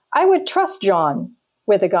earlier, I would trust Jon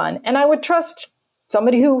with a gun, and I would trust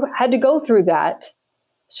somebody who had to go through that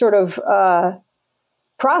sort of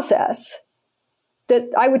process, that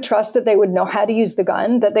I would trust that they would know how to use the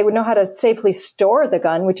gun, that they would know how to safely store the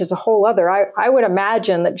gun, which is a whole other. I would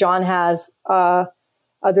imagine that Jon has,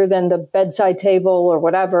 other than the bedside table or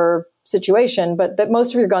whatever situation, but that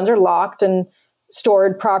most of your guns are locked and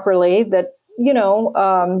stored properly, that,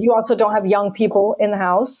 you also don't have young people in the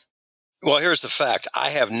house. Well, here's the fact.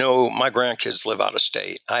 My grandkids live out of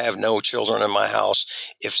state. I have no children in my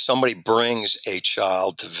house. If somebody brings a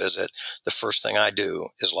child to visit, the first thing I do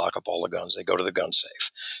is lock up all the guns. They go to the gun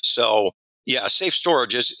safe. So, yeah, safe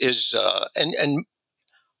storage is and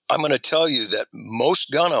I'm going to tell you that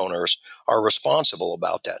most gun owners are responsible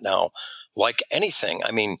about that. Now, like anything,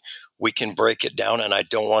 I mean, we can break it down, and I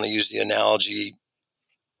don't want to use the analogy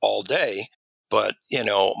all day, but,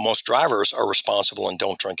 most drivers are responsible and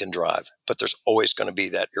don't drink and drive. But there's always going to be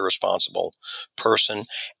that irresponsible person,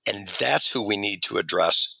 and that's who we need to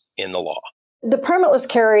address in the law. The permitless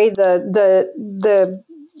carry, the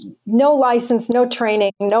no license, no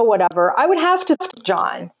training, no whatever, I would have to,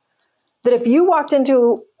 Jon, that if you walked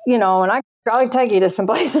into, and I probably take you to some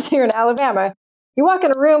places here in Alabama, you walk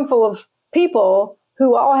in a room full of people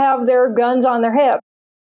who all have their guns on their hip,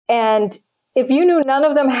 and if you knew none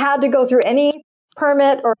of them had to go through any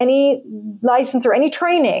permit or any license or any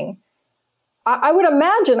training, I would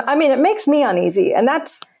imagine, it makes me uneasy. And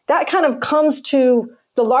that kind of comes to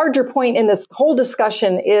the larger point in this whole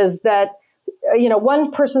discussion, is that,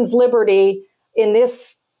 one person's liberty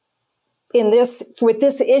with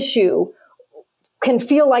this issue can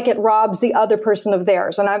feel like it robs the other person of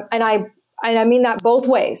theirs. And I mean that both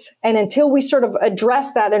ways. And until we sort of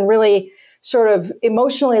address that and really sort of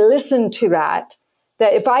emotionally listen to that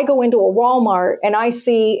if I go into a Walmart and I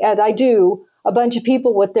see, as I do, a bunch of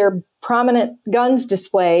people with their prominent guns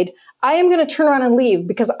displayed, I am going to turn around and leave,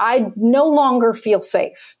 because I no longer feel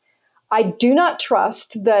safe. I do not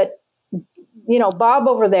trust that, Bob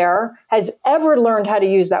over there has ever learned how to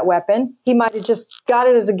use that weapon. He might have just got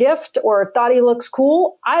it as a gift or thought he looks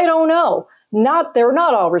cool. I don't know. They're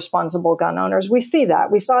not all responsible gun owners. We see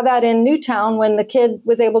that. We saw that in Newtown when the kid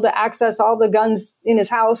was able to access all the guns in his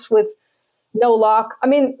house with no lock.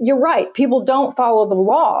 You're right. People don't follow the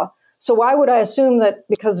law. So why would I assume that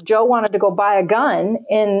because Joe wanted to go buy a gun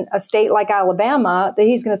in a state like Alabama, that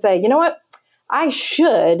he's going to say, you know what, I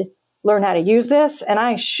should learn how to use this, and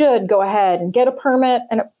I should go ahead and get a permit.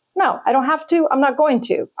 And no, I don't have to. I'm not going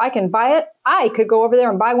to. I can buy it. I could go over there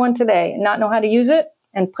and buy one today and not know how to use it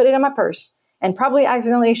and put it in my purse and probably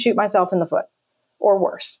accidentally shoot myself in the foot, or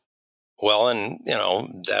worse. Well, and,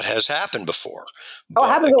 that has happened before. It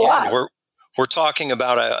happens a lot. We're talking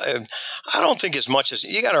about I don't think as much as,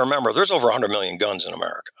 you got to remember, there's over 100 million guns in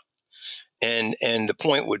America. And the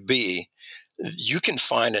point would be, you can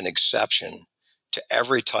find an exception to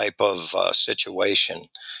every type of situation.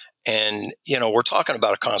 And, we're talking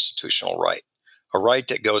about a constitutional right, a right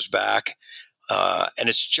that goes back, and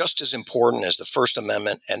it's just as important as the First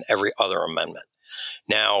Amendment and every other amendment.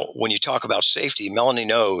 Now, when you talk about safety, Melanie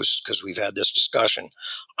knows, because we've had this discussion,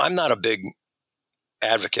 I'm not a big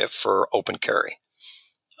advocate for open carry.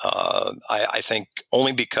 I think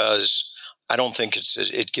only because I don't think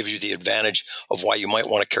it gives you the advantage of why you might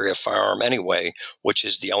want to carry a firearm anyway, which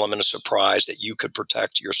is the element of surprise that you could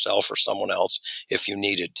protect yourself or someone else if you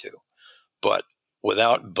needed to. But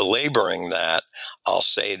without belaboring that, I'll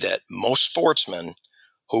say that most sportsmen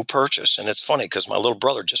who purchase, and it's funny because my little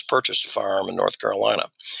brother just purchased a firearm in North Carolina,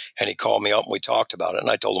 and he called me up and we talked about it, and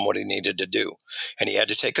I told him what he needed to do. And he had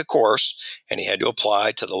to take a course, and he had to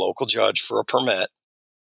apply to the local judge for a permit.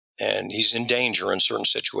 And he's in danger in certain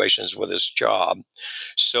situations with his job.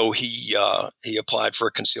 So he applied for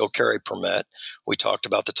a concealed carry permit. We talked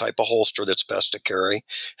about the type of holster that's best to carry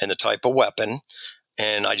and the type of weapon.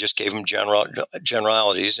 And I just gave him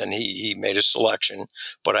generalities, and he made a selection.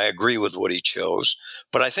 But I agree with what he chose.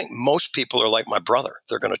 But I think most people are like my brother.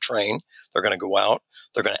 They're going to train. They're going to go out.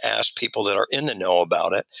 They're going to ask people that are in the know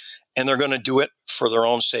about it. And they're going to do it for their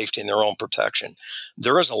own safety and their own protection.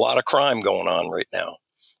 There is a lot of crime going on right now.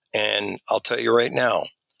 And I'll tell you right now,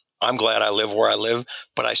 I'm glad I live where I live,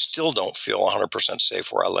 but I still don't feel 100%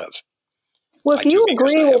 safe where I live. Well, if you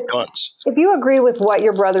agree with what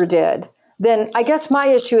your brother did, then I guess my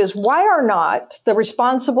issue is, why are not the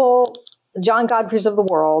responsible Jon Godfreys of the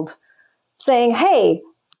world saying, hey,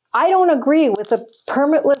 I don't agree with the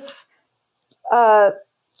permitless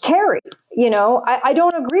carry. I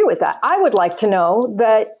don't agree with that. I would like to know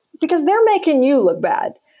that, because they're making you look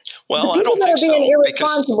bad. Well, I don't think so. The people that are being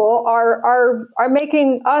irresponsible are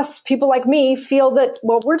making us, people like me, feel that,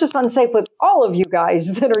 well, we're just unsafe with all of you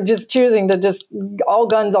guys that are just choosing to just all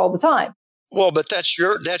guns all the time. Well, but that's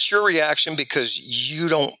your reaction because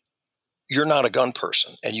you're not a gun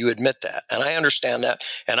person, and you admit that. And I understand that,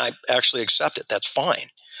 and I actually accept it. That's fine.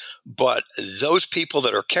 But those people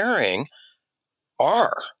that are carrying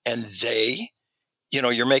are, and they,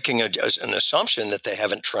 you're making an assumption that they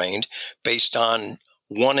haven't trained based on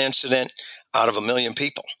one incident out of 1 million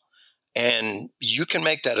people. And you can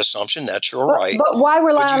make that assumption. That's your right. But why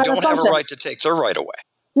rely on an assumption? But you don't have a right to take their right away.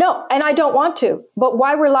 No, and I don't want to. But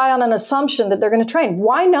why rely on an assumption that they're going to train?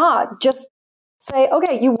 Why not just say,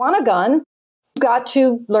 okay, you want a gun, you've got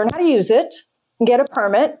to learn how to use it and get a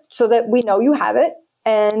permit so that we know you have it,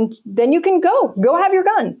 and then you can go have your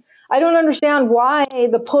gun. I don't understand why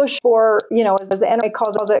the push for, as the NRA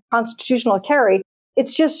calls it, constitutional carry.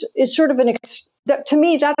 It's sort of to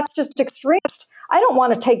me, that's just extremist. I don't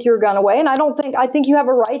want to take your gun away, and I think you have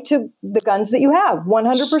a right to the guns that you have,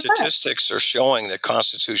 100%. Statistics are showing that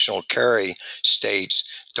constitutional carry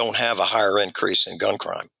states don't have a higher increase in gun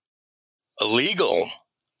crime. Illegal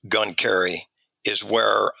gun carry is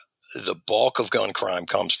where the bulk of gun crime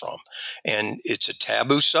comes from. And it's a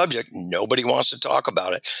taboo subject. Nobody wants to talk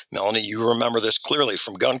about it. Melanie, you remember this clearly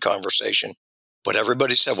from gun conversation. But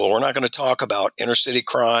everybody said, well, we're not going to talk about inner city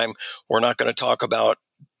crime. We're not going to talk about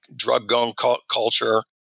drug gun culture.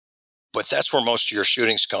 But that's where most of your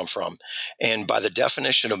shootings come from. And by the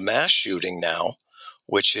definition of mass shooting now,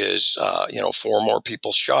 which is, 4 more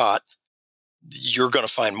people shot, you're going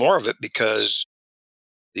to find more of it because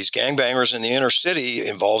these gangbangers in the inner city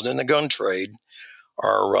involved in the gun trade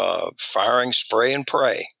are firing spray and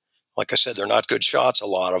pray. Like I said, they're not good shots, a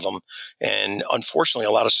lot of them. And unfortunately,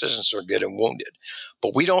 a lot of citizens are getting wounded.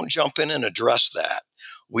 But we don't jump in and address that.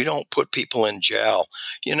 We don't put people in jail.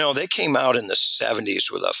 They came out in the 70s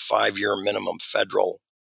with a 5-year minimum federal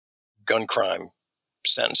gun crime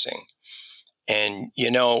sentencing. And,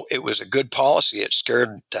 it was a good policy. It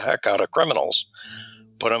scared the heck out of criminals.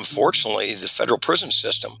 But unfortunately, the federal prison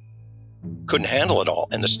system couldn't handle it all.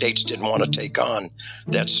 And the states didn't want to take on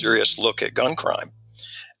that serious look at gun crime.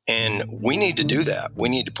 And we need to do that. We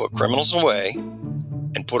need to put criminals away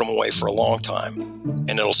and put them away for a long time.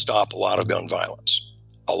 And it'll stop a lot of gun violence.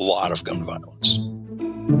 A lot of gun violence.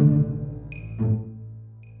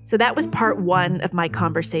 So that was part 1 of my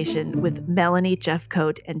conversation with Melanie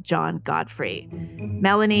Jeffcoat and Jon Godfrey.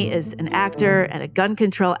 Melanie is an actor and a gun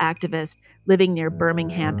control activist living near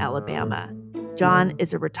Birmingham, Alabama. Jon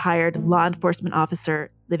is a retired law enforcement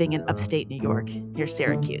officer living in upstate New York near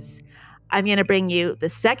Syracuse. I'm going to bring you the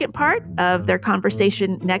second part of their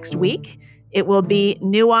conversation next week. It will be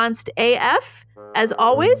nuanced AF, as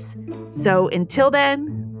always. So until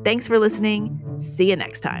then, thanks for listening. See you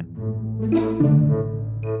next time.